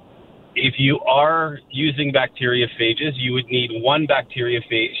well. If you are using bacteriophages, you would need one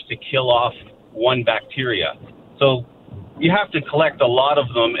bacteriophage to kill off one bacteria. So you have to collect a lot of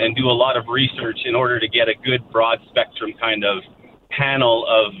them and do a lot of research in order to get a good broad spectrum kind of panel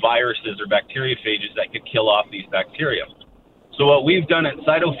of viruses or bacteriophages that could kill off these bacteria. So what we've done at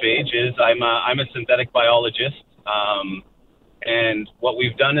Cytophage is I'm a synthetic biologist, and what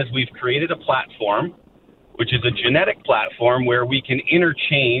we've done is we've created a platform, which is a genetic platform where we can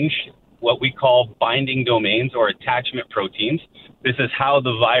interchange what we call binding domains or attachment proteins. This is how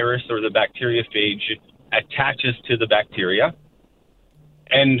the virus or the bacteriophage attaches to the bacteria.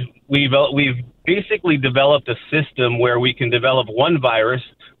 And we've basically developed a system where we can develop one virus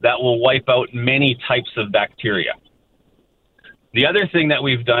that will wipe out many types of bacteria. The other thing that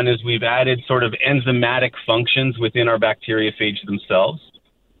we've done is we've added sort of enzymatic functions within our bacteriophage themselves.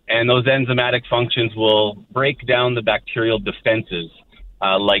 And those enzymatic functions will break down the bacterial defenses,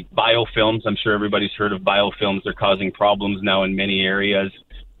 like biofilms. I'm sure everybody's heard of biofilms. They're causing problems now in many areas.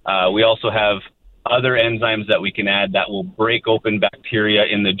 We also have other enzymes that we can add that will break open bacteria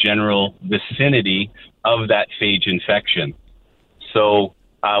in the general vicinity of that phage infection. So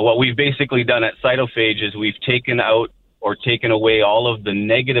what we've basically done at Cytophage is we've taken out or taken away all of the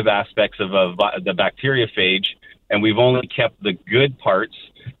negative aspects of the bacteriophage, and we've only kept the good parts,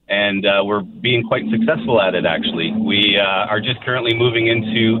 and we're being quite successful at it, actually. We are just currently moving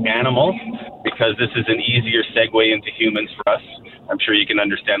into animals because this is an easier segue into humans for us. I'm sure you can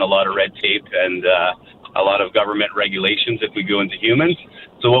understand a lot of red tape and a lot of government regulations if we go into humans.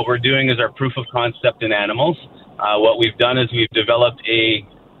 So what we're doing is our proof of concept in animals. What we've done is we've developed a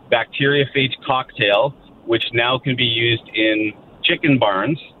bacteriophage cocktail, which now can be used in chicken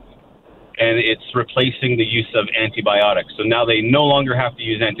barns. and it's replacing the use of antibiotics. So now they no longer have to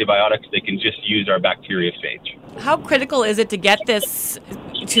use antibiotics. They can just use our bacteriophage. How critical is it to get this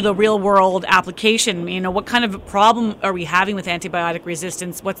to the real world application? You know, what kind of problem are we having with antibiotic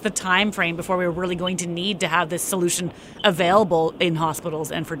resistance? What's the time frame before we're really going to need to have this solution available in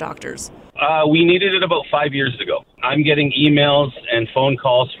hospitals and for doctors? We needed it about 5 years ago. I'm getting emails and phone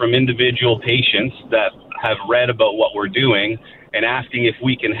calls from individual patients that have read about what we're doing and asking if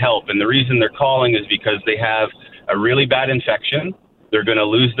we can help. And the reason they're calling is because they have a really bad infection. They're going to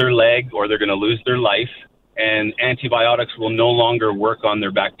lose their leg or they're going to lose their life. And antibiotics will no longer work on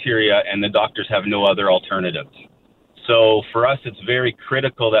their bacteria, and the doctors have no other alternatives. So for us, it's very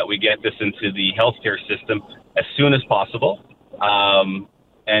critical that we get this into the healthcare system as soon as possible.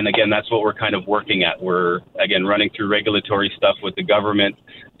 And again, that's what we're kind of working at. We're, again, running through regulatory stuff with the government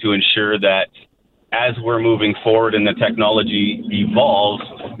to ensure that as we're moving forward and the technology evolves,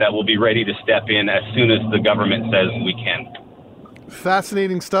 that we'll be ready to step in as soon as the government says we can.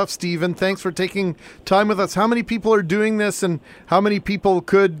 Fascinating stuff, Stephen. Thanks for taking time with us. How many people are doing this, and how many people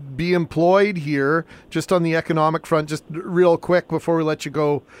could be employed here just on the economic front, just real quick before we let you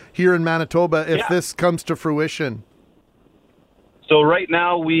go, here in Manitoba, if this comes to fruition? So right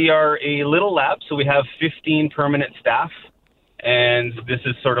now we are a little lab, so we have 15 permanent staff. And this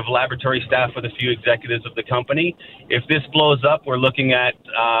is sort of laboratory staff with a few executives of the company. If this blows up, we're looking at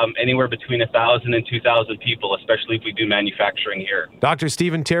anywhere between 1,000 and 2,000 people, especially if we do manufacturing here. Dr.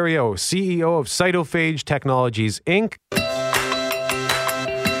 Stephen Theriault, CEO of Cytophage Technologies, Inc.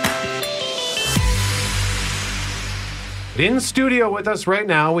 In studio with us right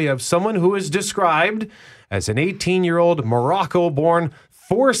now, we have someone who is described as an 18-year-old Morocco-born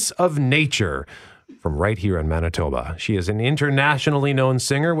force of nature. From right here in Manitoba. She is an internationally known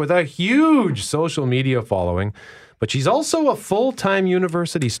singer with a huge social media following, but she's also a full-time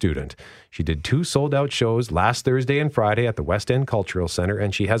university student. She did 2 sold-out shows last Thursday and Friday at the West End Cultural Center,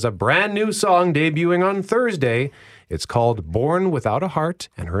 and she has a brand new song debuting on Thursday. It's called Born Without a Heart,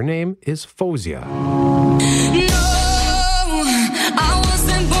 and her name is Faouzia.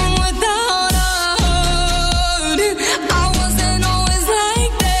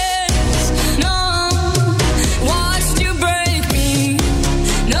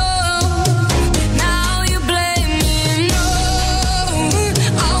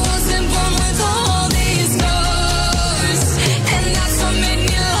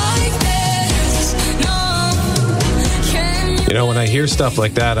 You know, when I hear stuff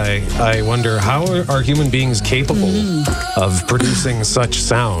like that, I wonder, how are human beings capable of producing such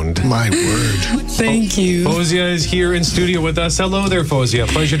sound? My word. Thank you. Faouzia is here in studio with us. Hello there, Faouzia.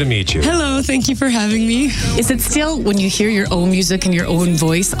 Pleasure to meet you. Hello. Thank you for having me. Is it still, when you hear your own music and your own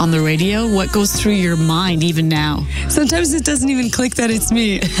voice on the radio, what goes through your mind even now? Sometimes it doesn't even click that it's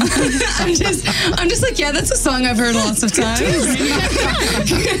me. I'm just like, yeah, that's a song I've heard lots of times.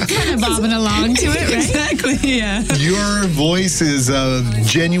 Kind of bobbing along to it, right? Exactly, yeah. Your voice is a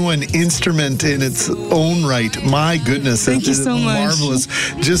genuine instrument in its own right. My goodness. Thank you so much. Marvelous.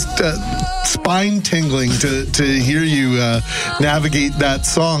 Just spine tingling to hear you navigate that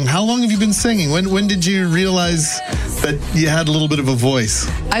song. How long have you been singing? When did you realize that you had a little bit of a voice?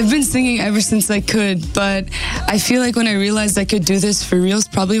 I've been singing ever since I could, but I feel like when I realized I could do this for real,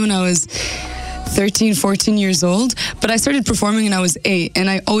 probably when I was 13, 14 years old, but I started performing when I was 8, and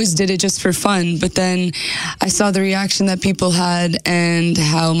I always did it just for fun. But then I saw the reaction that people had and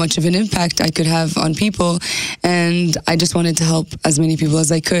how much of an impact I could have on people, and I just wanted to help as many people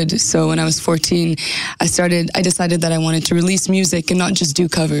as I could. So when I was 14, I decided that I wanted to release music and not just do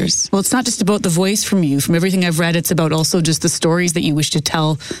covers. Well, it's not just about the voice from you. From everything I've read, it's about also just the stories that you wish to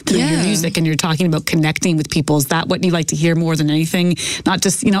tell through your music, and you're talking about connecting with people. Is that what you like to hear more than anything? Not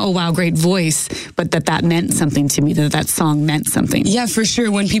just, oh wow, great voice, but that meant something to me, that song meant something. Yeah, for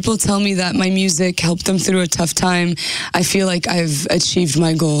sure. When people tell me that my music helped them through a tough time, I feel like I've achieved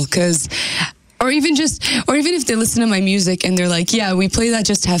my goal. Or even if they listen to my music and they're like, yeah, we play that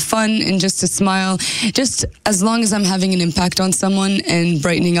just to have fun and just to smile. Just as long as I'm having an impact on someone and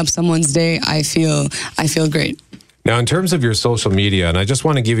brightening up someone's day, I feel great. Now, in terms of your social media, and I just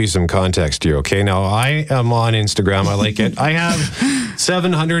want to give you some context here, okay? Now, I am on Instagram. I like it. I have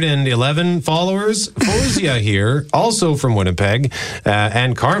 711 followers. Faouzia here, also from Winnipeg,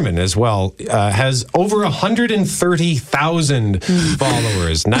 and Carman as well, has over 130,000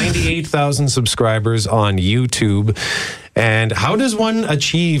 followers, 98,000 subscribers on YouTube. And how does one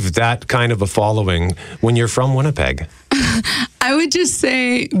achieve that kind of a following when you're from Winnipeg? I would just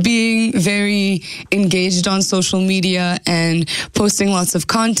say being very engaged on social media and posting lots of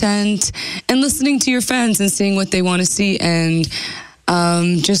content and listening to your fans and seeing what they want to see. And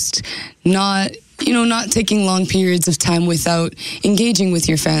just not taking long periods of time without engaging with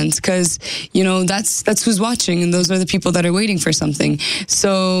your fans, because that's who's watching, and those are the people that are waiting for something.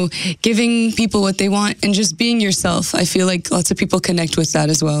 So giving people what they want and just being yourself, I feel like lots of people connect with that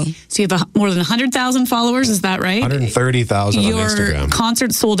as well. So you have more than 100,000 followers, is that right? 130,000 on Instagram. Your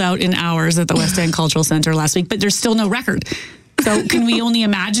concert sold out in hours at the West End Cultural Centre last week, but there's still no record. So can we only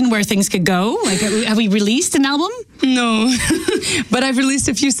imagine where things could go? Like, have we released an album? No, but I've released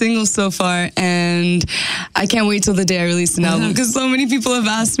a few singles so far, and I can't wait till the day I release an album, because so many people have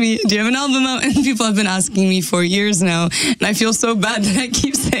asked me, do you have an album out? And people have been asking me for years now, and I feel so bad that I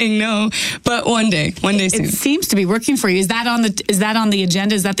keep saying no, but one day soon. It seems to be working for you. Is that on the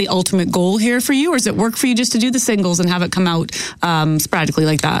agenda? Is that the ultimate goal here for you, or does it work for you just to do the singles and have it come out sporadically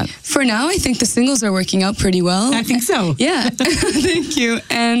like that? For now, I think the singles are working out pretty well. I think so. Yeah. Thank you.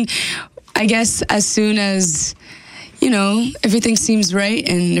 And I guess as soon as everything seems right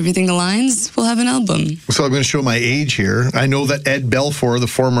and everything aligns, we'll have an album. So I'm going to show my age here. I know that Ed Belfour, the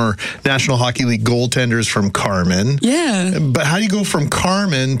former National Hockey League goaltender, is from Carman. Yeah. But how do you go from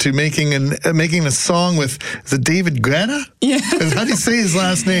Carman to making a song with the David Guetta? Yeah. How do you say his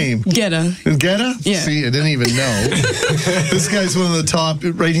last name? Guetta. Guetta? Yeah. See, I didn't even know. This guy's one of the top,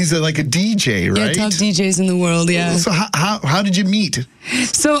 right? He's like a DJ, right? Yeah, top DJs in the world, yeah. So how did you meet?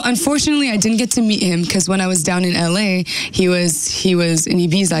 So unfortunately, I didn't get to meet him because when I was down in LA, he was in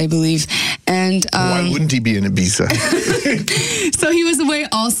Ibiza, I believe. And why wouldn't he be in Ibiza? So he was away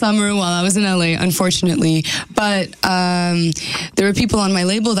all summer while I was in LA, unfortunately. But there were people on my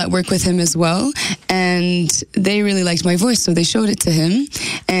label that work with him as well, and they really liked my voice, so they showed it to him,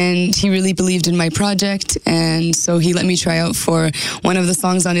 and he really believed in my project, and so he let me try out for one of the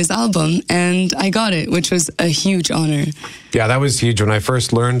songs on his album, and I got it, which was a huge honor. Yeah, that was huge when I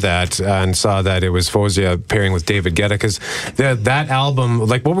first learned that and saw that it was Faouzia pairing with David Guetta, because that album,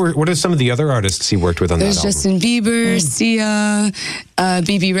 like what are some of the other artists he worked with on There's that album? Justin Bieber, Sia,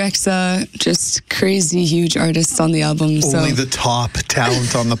 BB Rexa, just crazy huge artists on the album. Only the top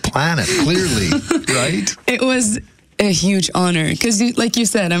talent on the planet, clearly, right? It was a huge honor because, like you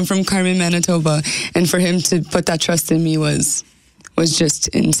said, I'm from Carman, Manitoba, and for him to put that trust in me was just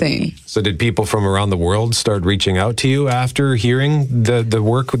insane. So did people from around the world start reaching out to you after hearing the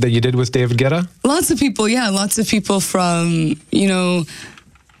work that you did with David Guetta? Lots of people, yeah. Lots of people from,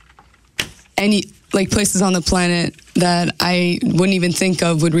 any places on the planet that I wouldn't even think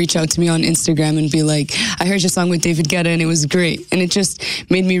of would reach out to me on Instagram and be like, I heard your song with David Guetta and it was great. And it just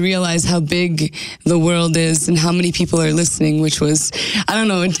made me realize how big the world is and how many people are listening, which was, I don't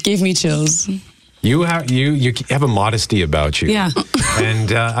know, it gave me chills. You have a modesty about you. Yeah.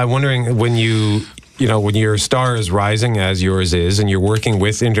 And I'm wondering when when your star is rising as yours is, and you're working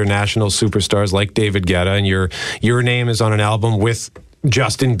with international superstars like David Guetta, and your name is on an album with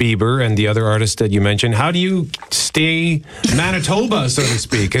Justin Bieber and the other artists that you mentioned, how do you stay Manitoba, so to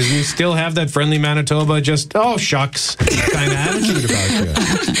speak? Because you still have that friendly Manitoba, just, oh, shucks, kind of attitude about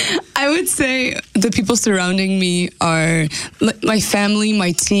you. I would say the people surrounding me are my family,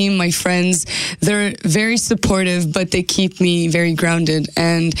 my team, my friends. They're very supportive, but they keep me very grounded.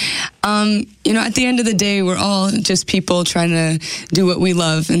 And, at the end of the day, we're all just people trying to do what we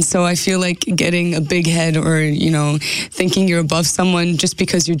love. And so I feel like getting a big head or, thinking you're above someone just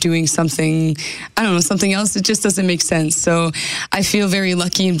because you're doing something, something else, it just doesn't make sense. So I feel very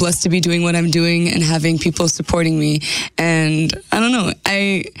lucky and blessed to be doing what I'm doing and having people supporting me. And I don't know,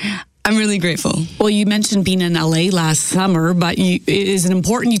 I'm really grateful. Well, you mentioned being in LA last summer, but is it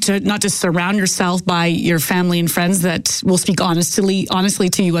important you to not just surround yourself by your family and friends that will speak honestly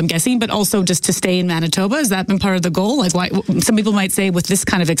to you, I'm guessing, but also just to stay in Manitoba? Has that been part of the goal? Like, why? Some people might say with this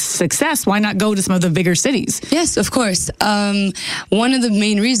kind of success, why not go to some of the bigger cities? Yes, of course. One of the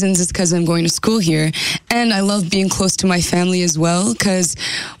main reasons is because I'm going to school here, and I love being close to my family as well, because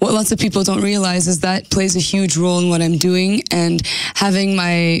what lots of people don't realize is that plays a huge role in what I'm doing, and having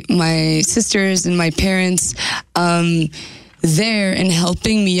my sisters and my parents there and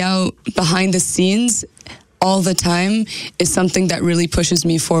helping me out behind the scenes all the time is something that really pushes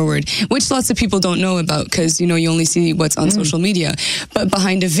me forward, which lots of people don't know about because, you only see what's on social media. But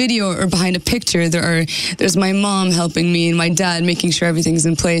behind a video or behind a picture, there's my mom helping me and my dad making sure everything's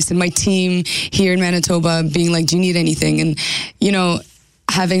in place, and my team here in Manitoba being like, do you need anything? And,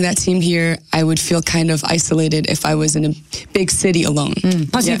 having that team here, I would feel kind of isolated if I was in a big city alone.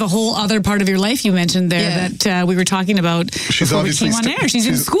 Plus, you have a whole other part of your life you mentioned there that we were talking about before we came on air. She's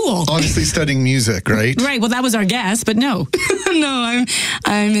in school. Obviously studying music, right? Right. Well, that was our guess, but no. No,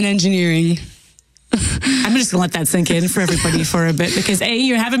 I'm in engineering. And I'm just going to let that sink in for everybody for a bit, because A,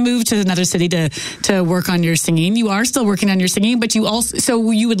 you haven't moved to another city to work on your singing. You are still working on your singing, but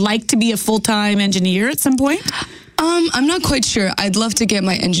so you would like to be a full-time engineer at some point? I'm not quite sure. I'd love to get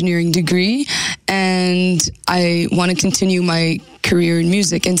my engineering degree, and I want to continue my career in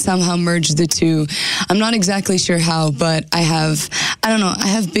music and somehow merge the two. I'm not exactly sure how, but I have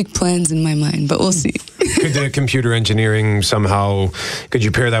big plans in my mind, but we'll see. Could the computer engineering somehow, could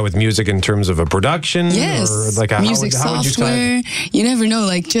you pair that with music in terms of a production? Yes. Or like music software. You never know.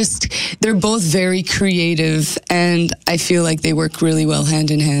 They're both very creative, and I feel like they work really well hand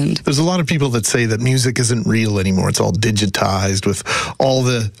in hand. There's a lot of people that say that music isn't real anymore. It's all digitized with all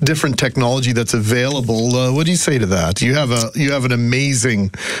the different technology that's available. What do you say to that? You have an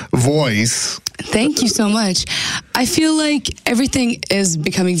amazing voice. Thank you so much. I feel like everything is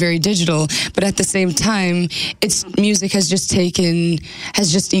becoming very digital, but at the same time, music has just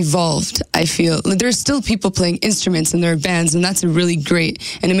evolved. I feel there's still people playing instruments in their bands, and that's a really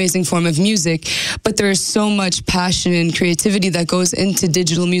great and amazing form of music. But there's so much passion and creativity that goes into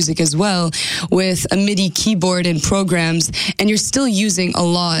digital music as well, with a MIDI keyboard and programs, and you're still using a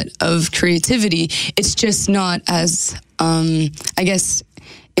lot of creativity. It's just not as,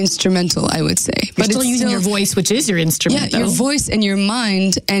 instrumental, I would say. You're still using your voice, which is your instrument. Yeah, your voice and your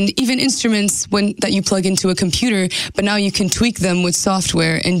mind, and even instruments that you plug into a computer, but now you can tweak them with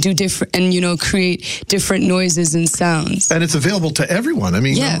software and do different, and create different noises and sounds. And it's available to everyone. I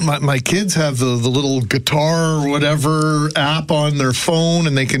mean, my kids have the little guitar or whatever app on their phone,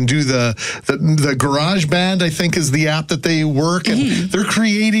 and they can do the Garage Band, I think, is the app that they work, and they're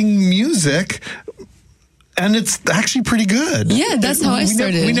creating music. And it's actually pretty good. Yeah, that's how I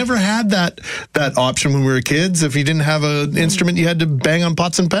started. We never had that option when we were kids. If you didn't have an instrument, you had to bang on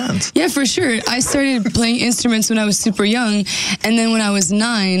pots and pans. Yeah, for sure. I started playing instruments when I was super young. And then when I was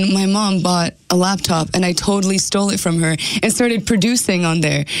 9, my mom bought a laptop, and I totally stole it from her and started producing on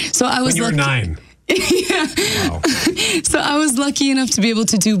there. So I was when you were 9. Yeah. Wow. So I was lucky enough to be able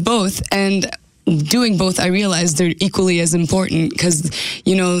to do both. And doing both, I realized they're equally as important, because,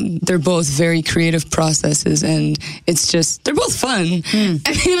 they're both very creative processes, and they're both fun. I mean,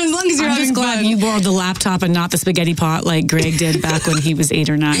 as long as you're having glad fun. you borrowed the laptop and not the spaghetti pot like Greg did back when he was 8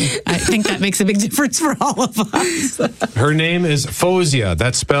 or 9. I think that makes a big difference for all of us. Her name is Faouzia.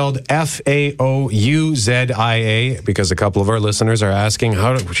 That's spelled Faouzia, because a couple of our listeners are asking,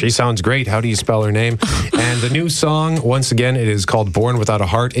 she sounds great. How do you spell her name? And the new song, once again, it is called Born Without a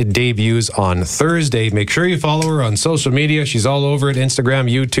Heart. It debuts on Thursday. Make sure you follow her on social media. She's all over it,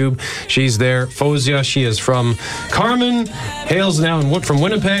 Instagram, YouTube. She's there. Faouzia, she is from Carman, hails now from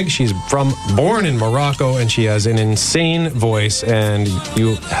Winnipeg. She's born in Morocco, and she has an insane voice, and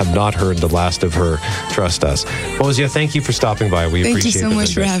you have not heard the last of her. Trust us. Faouzia, thank you for stopping by. We appreciate it. Thank you so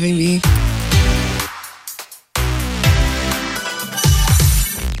much for having me.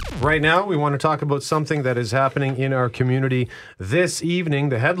 Right now, we want to talk about something that is happening in our community this evening.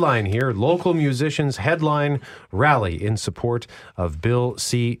 The headline here, local musicians headline rally in support of Bill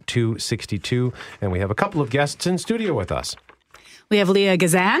C-262. And we have a couple of guests in studio with us. We have Leah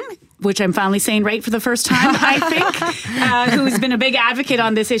Gazan, which I'm finally saying right for the first time, I think, who's been a big advocate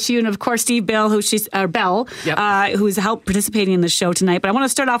on this issue. And of course, Steve Bell, who's helped participating in the show tonight. But I want to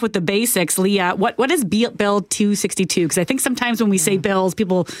start off with the basics. Leah, what is Bill 262? Because I think sometimes when we say bills,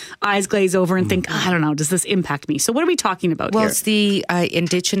 people eyes glaze over and think, I don't know, does this impact me? So what are we talking about here? Well, it's the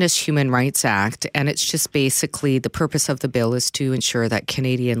Indigenous Human Rights Act. And it's just basically the purpose of the bill is to ensure that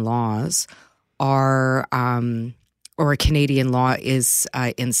Canadian laws are... or a Canadian law is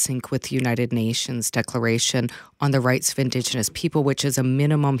in sync with the United Nations Declaration on the Rights of Indigenous People, which is a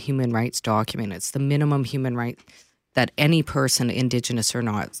minimum human rights document. It's the minimum human right that any person, Indigenous or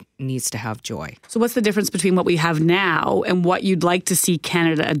not, needs to have joy. So what's the difference between what we have now and what you'd like to see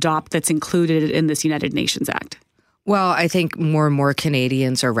Canada adopt that's included in this United Nations Act? Well, I think more and more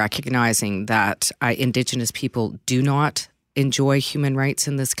Canadians are recognizing that Indigenous people do not enjoy human rights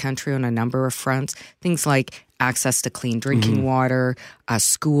in this country on a number of fronts. Things like access to clean drinking water,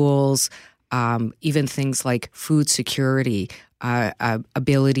 schools, even things like food security,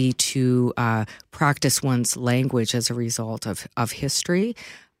 ability to practice one's language as a result of history.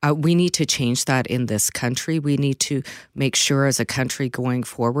 We need to change that in this country. We need to make sure as a country going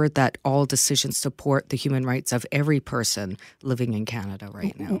forward that all decisions support the human rights of every person living in Canada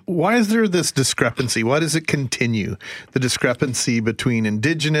right now. Why is there this discrepancy? Why does it continue? The discrepancy between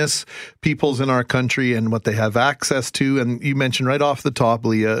Indigenous peoples in our country and what they have access to. And you mentioned right off the top,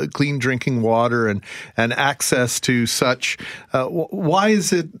 Leah, clean drinking water and access to such. Why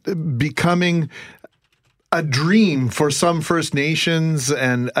is it becoming a dream for some First Nations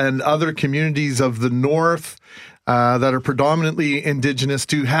and other communities of the North that are predominantly Indigenous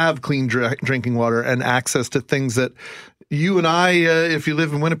to have clean drinking water and access to things that you and I, if you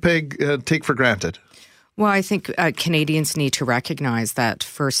live in Winnipeg, take for granted. Well, I think Canadians need to recognize that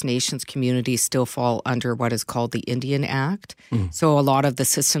First Nations communities still fall under what is called the Indian Act. So a lot of the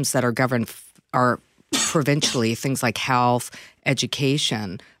systems that are governed are provincially, things like health,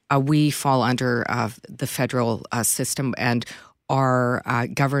 education. We fall under the federal system and are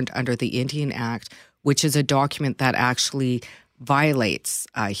governed under the Indian Act, which is a document that actually violates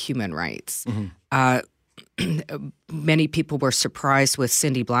human rights. Many people were surprised with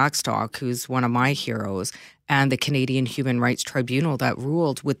Cindy Blackstock, who's one of my heroes, and the Canadian Human Rights Tribunal that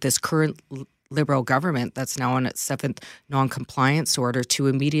ruled with this current Liberal government that's now on its 7th non-compliance order to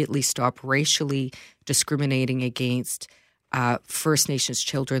immediately stop racially discriminating against First Nations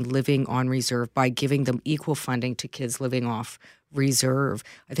children living on reserve by giving them equal funding to kids living off reserve.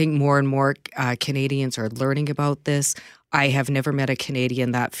 I think more and more Canadians are learning about this. I have never met a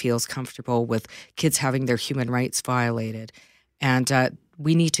Canadian that feels comfortable with kids having their human rights violated. And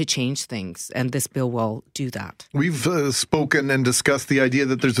we need to change things, and this bill will do that. We've spoken and discussed the idea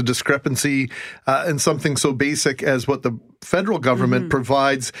that there's a discrepancy in something so basic as what the federal government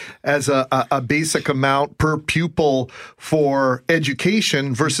provides as a basic amount per pupil for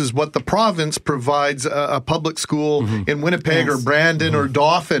education versus what the province provides a public school in Winnipeg or Brandon or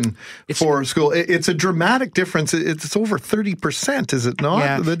Dauphin for school. It's a dramatic difference. It's over 30%, is it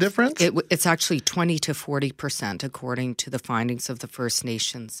not, the difference? It's actually 20 to 40%, according to the findings of the First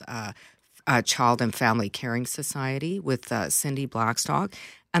Nations Child and Family Caring Society with Cindy Blackstock.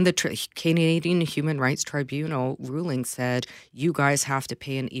 And the Canadian Human Rights Tribunal ruling said, you guys have to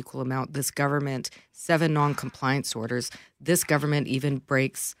pay an equal amount. This government, 7 non-compliance orders. This government even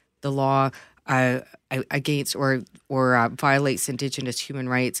breaks the law against or violates Indigenous human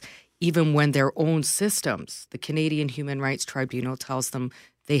rights, even when their own systems, the Canadian Human Rights Tribunal tells them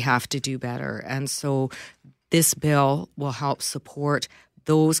they have to do better. And so this bill will help support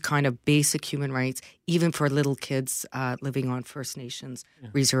those kind of basic human rights, even for little kids living on First Nations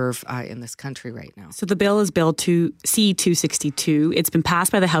reserve in this country right now. So the bill is Bill C-262. It's been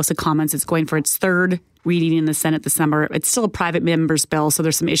passed by the House of Commons. It's going for its 3rd reading in the Senate this summer. It's still a private member's bill, so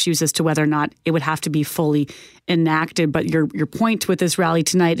there's some issues as to whether or not it would have to be fully enacted. But your point with this rally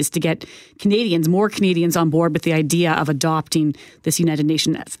tonight is to get more Canadians on board with the idea of adopting this United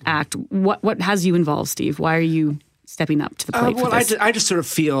Nations Act. What has you involved, Steve? Why are you stepping up to the plate for this? I just sort of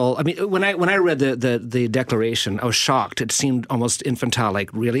feel, I mean, when I read the declaration, I was shocked. It seemed almost infantile, like,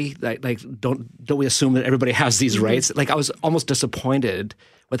 really? Like don't we assume that everybody has these rights? Like, I was almost disappointed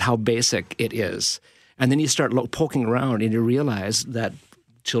with how basic it is. And then you start poking around and you realize that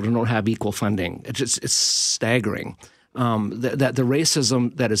children don't have equal funding. It's staggering. That the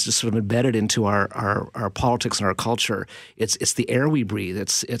racism that is just sort of embedded into our politics and our culture, it's the air we breathe,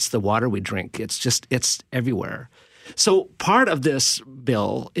 it's the water we drink, it's everywhere. So part of this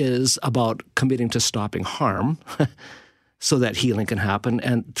bill is about committing to stopping harm so that healing can happen.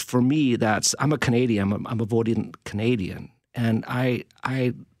 And for me, I'm a Canadian, I'm a voting Canadian, and I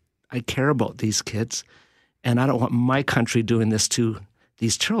care about these kids, and I don't want my country doing this to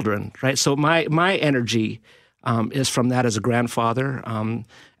these children, right? So my energy is from that as a grandfather,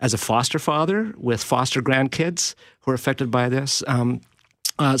 as a foster father with foster grandkids who are affected by this.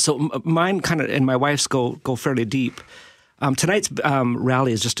 So mine kind of and my wife's go fairly deep. Tonight's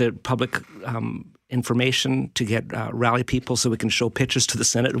rally is just a public information to get rally people so we can show pictures to the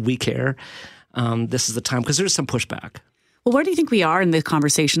Senate. We care. This is the time because there's some pushback. Well, where do you think we are in the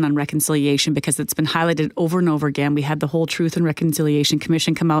conversation on reconciliation? Because it's been highlighted over and over again. We had the whole Truth and Reconciliation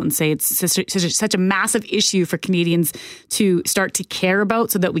Commission come out and say it's such a massive issue for Canadians to start to care about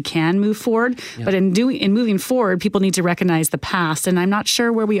so that we can move forward. Yeah. But in moving forward, people need to recognize the past. And I'm not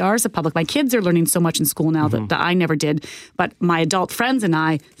sure where we are as a public. My kids are learning so much in school now that I never did. But my adult friends and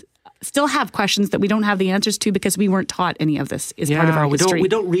I still have questions that we don't have the answers to because we weren't taught any of this is part of our history. We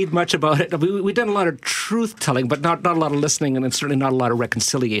don't read much about it. We've done a lot of truth-telling, but not a lot of listening, and certainly not a lot of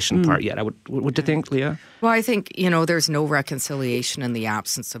reconciliation part yet. What do you think, Leah? Well, I think, there's no reconciliation in the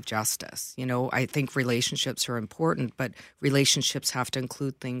absence of justice. I think relationships are important, but relationships have to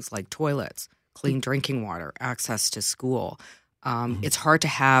include things like toilets, clean drinking water, access to school. It's hard to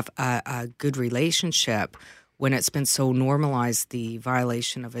have a good relationship when it's been so normalized, the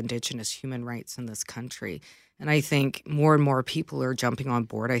violation of Indigenous human rights in this country. And I think more and more people are jumping on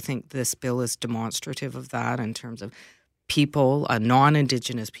board. I think this bill is demonstrative of that in terms of people,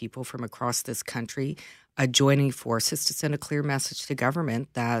 non-Indigenous people from across this country, joining forces to send a clear message to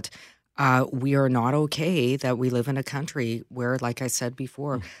government that we are not okay that we live in a country where, like I said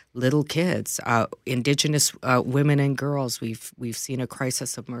before, little kids, Indigenous women and girls, we've seen a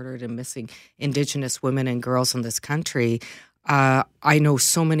crisis of murdered and missing Indigenous women and girls in this country. I know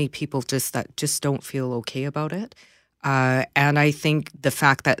so many people that just don't feel okay about it. And I think the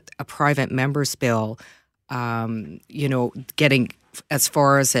fact that a private member's bill, getting as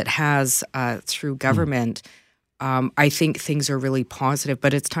far as it has through government, I think things are really positive.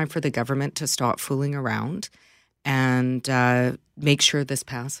 But it's time for the government to stop fooling around and make sure this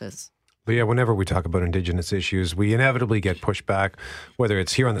passes. But yeah, whenever we talk about Indigenous issues, we inevitably get pushback, whether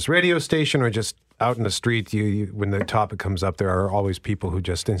it's here on this radio station or just out in the street. When the topic comes up, there are always people who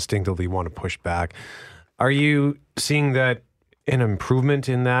just instinctively want to push back. Are you seeing that an improvement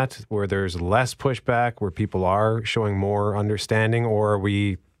in that, where there's less pushback, where people are showing more understanding, or are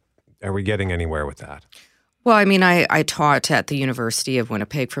we getting anywhere with that? Well, I mean, I taught at the University of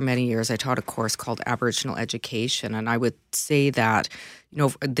Winnipeg for many years. I taught a course called Aboriginal Education, and I would say that,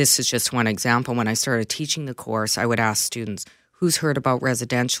 this is just one example. When I started teaching the course, I would ask students, who's heard about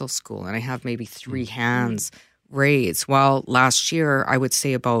residential school? And I have maybe 3 hands raised. Well, last year, I would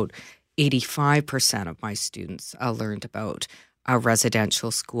say about 85% of my students learned about residential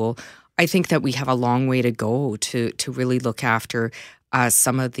school. I think that we have a long way to go to really look after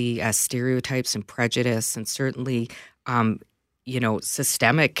some of the stereotypes and prejudice, and certainly,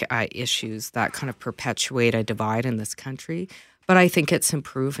 systemic issues that kind of perpetuate a divide in this country. But I think it's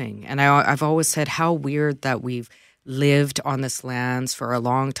improving. And I've always said how weird that we've lived on this lands for a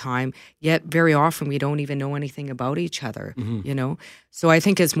long time, yet very often we don't even know anything about each other, So I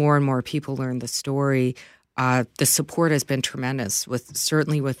think as more and more people learn the story, the support has been tremendous,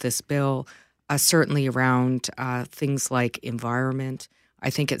 certainly with this bill, certainly around things like environment. I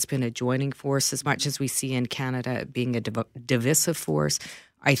think it's been a joining force as much as we see in Canada being a divisive force.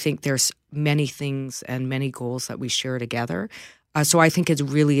 I think there's many things and many goals that we share together. So I think it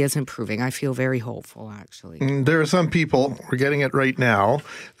really is improving. I feel very hopeful, actually. There are some people, we're getting it right now,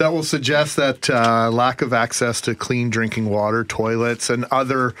 that will suggest that lack of access to clean drinking water, toilets, and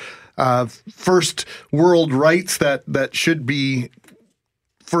other first world rights that should be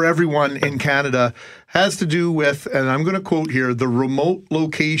for everyone in Canada has to do with, and I'm going to quote here, the remote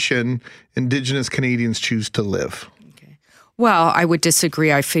location Indigenous Canadians choose to live. Well, I would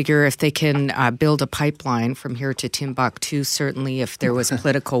disagree. I figure if they can build a pipeline from here to Timbuktu, certainly if there was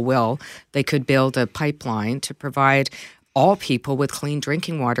political will, they could build a pipeline to provide all people with clean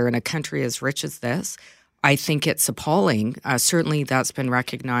drinking water in a country as rich as this. I think it's appalling. Certainly that's been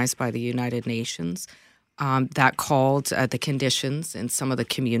recognized by the United Nations. That called the conditions in some of the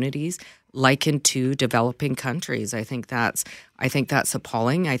communities likened to developing countries. I think that's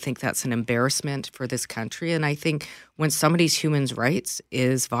appalling. I think that's an embarrassment for this country. And I think when somebody's human rights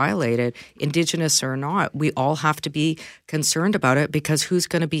is violated, Indigenous or not, we all have to be concerned about it, because who's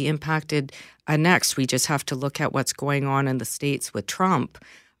going to be impacted next? We just have to look at what's going on in the States with Trump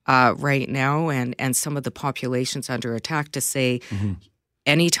right now, and some of the populations under attack, to say,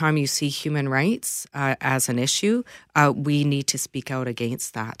 anytime you see human rights as an issue, we need to speak out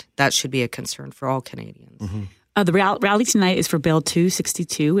against that. That should be a concern for all Canadians. The rally tonight is for Bill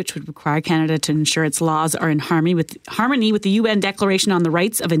 262, which would require Canada to ensure its laws are in harmony with the UN Declaration on the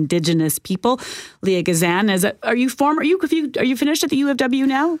Rights of Indigenous People. Leah Gazan, are you finished at the U of W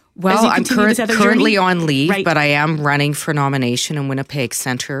now? Well, I'm currently on leave, right, but I am running for nomination in Winnipeg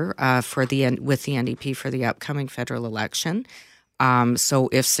Centre with the NDP for the upcoming federal election. So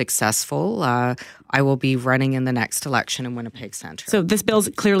if successful, I will be running in the next election in Winnipeg Centre. So this bill's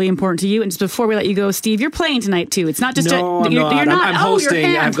clearly important to you. And just before we let you go, Steve, you're playing tonight too. It's not just you're not. I'm hosting.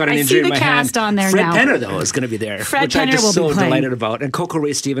 I've got an injury in my hand. I see the cast on there Fred now. Penner, though, is going to be there, which I'm just so delighted about. And Coco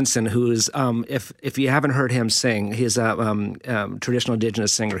Ray Stevenson, who's, if you haven't heard him sing, he's a traditional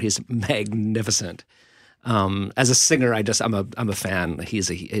Indigenous singer. He's magnificent. As a singer, I'm a fan.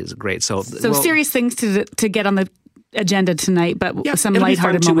 He's great. So serious things to get on the agenda tonight, but some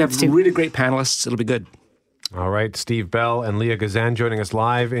lighthearted moments too. We have really great panelists. It'll be good. All right, Steve Bell and Leah Gazan joining us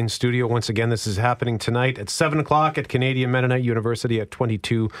live in studio once again. This is happening tonight at 7 o'clock at Canadian Mennonite University at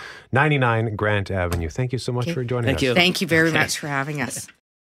 2299 Grant Avenue. Thank you so much for joining us. Thank you very much for having us.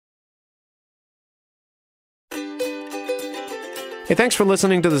 Hey, thanks for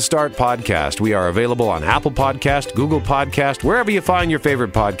listening to the Start Podcast. We are available on Apple Podcast, Google Podcast, wherever you find your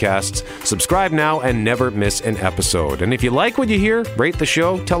favorite podcasts. Subscribe now and never miss an episode. And if you like what you hear, rate the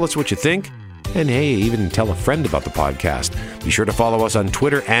show, tell us what you think. And hey, even tell a friend about the podcast. Be sure to follow us on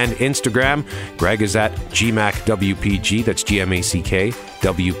Twitter and Instagram. Greg is at GMACWPG. That's GMACK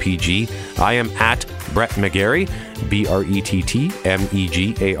WPG. I am at Brett McGarry,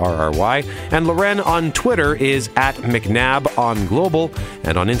 BRETTMEGARRY. And Loren on Twitter is at McNabb on Global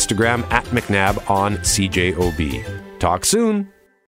and on Instagram at McNabb on CJOB. Talk soon.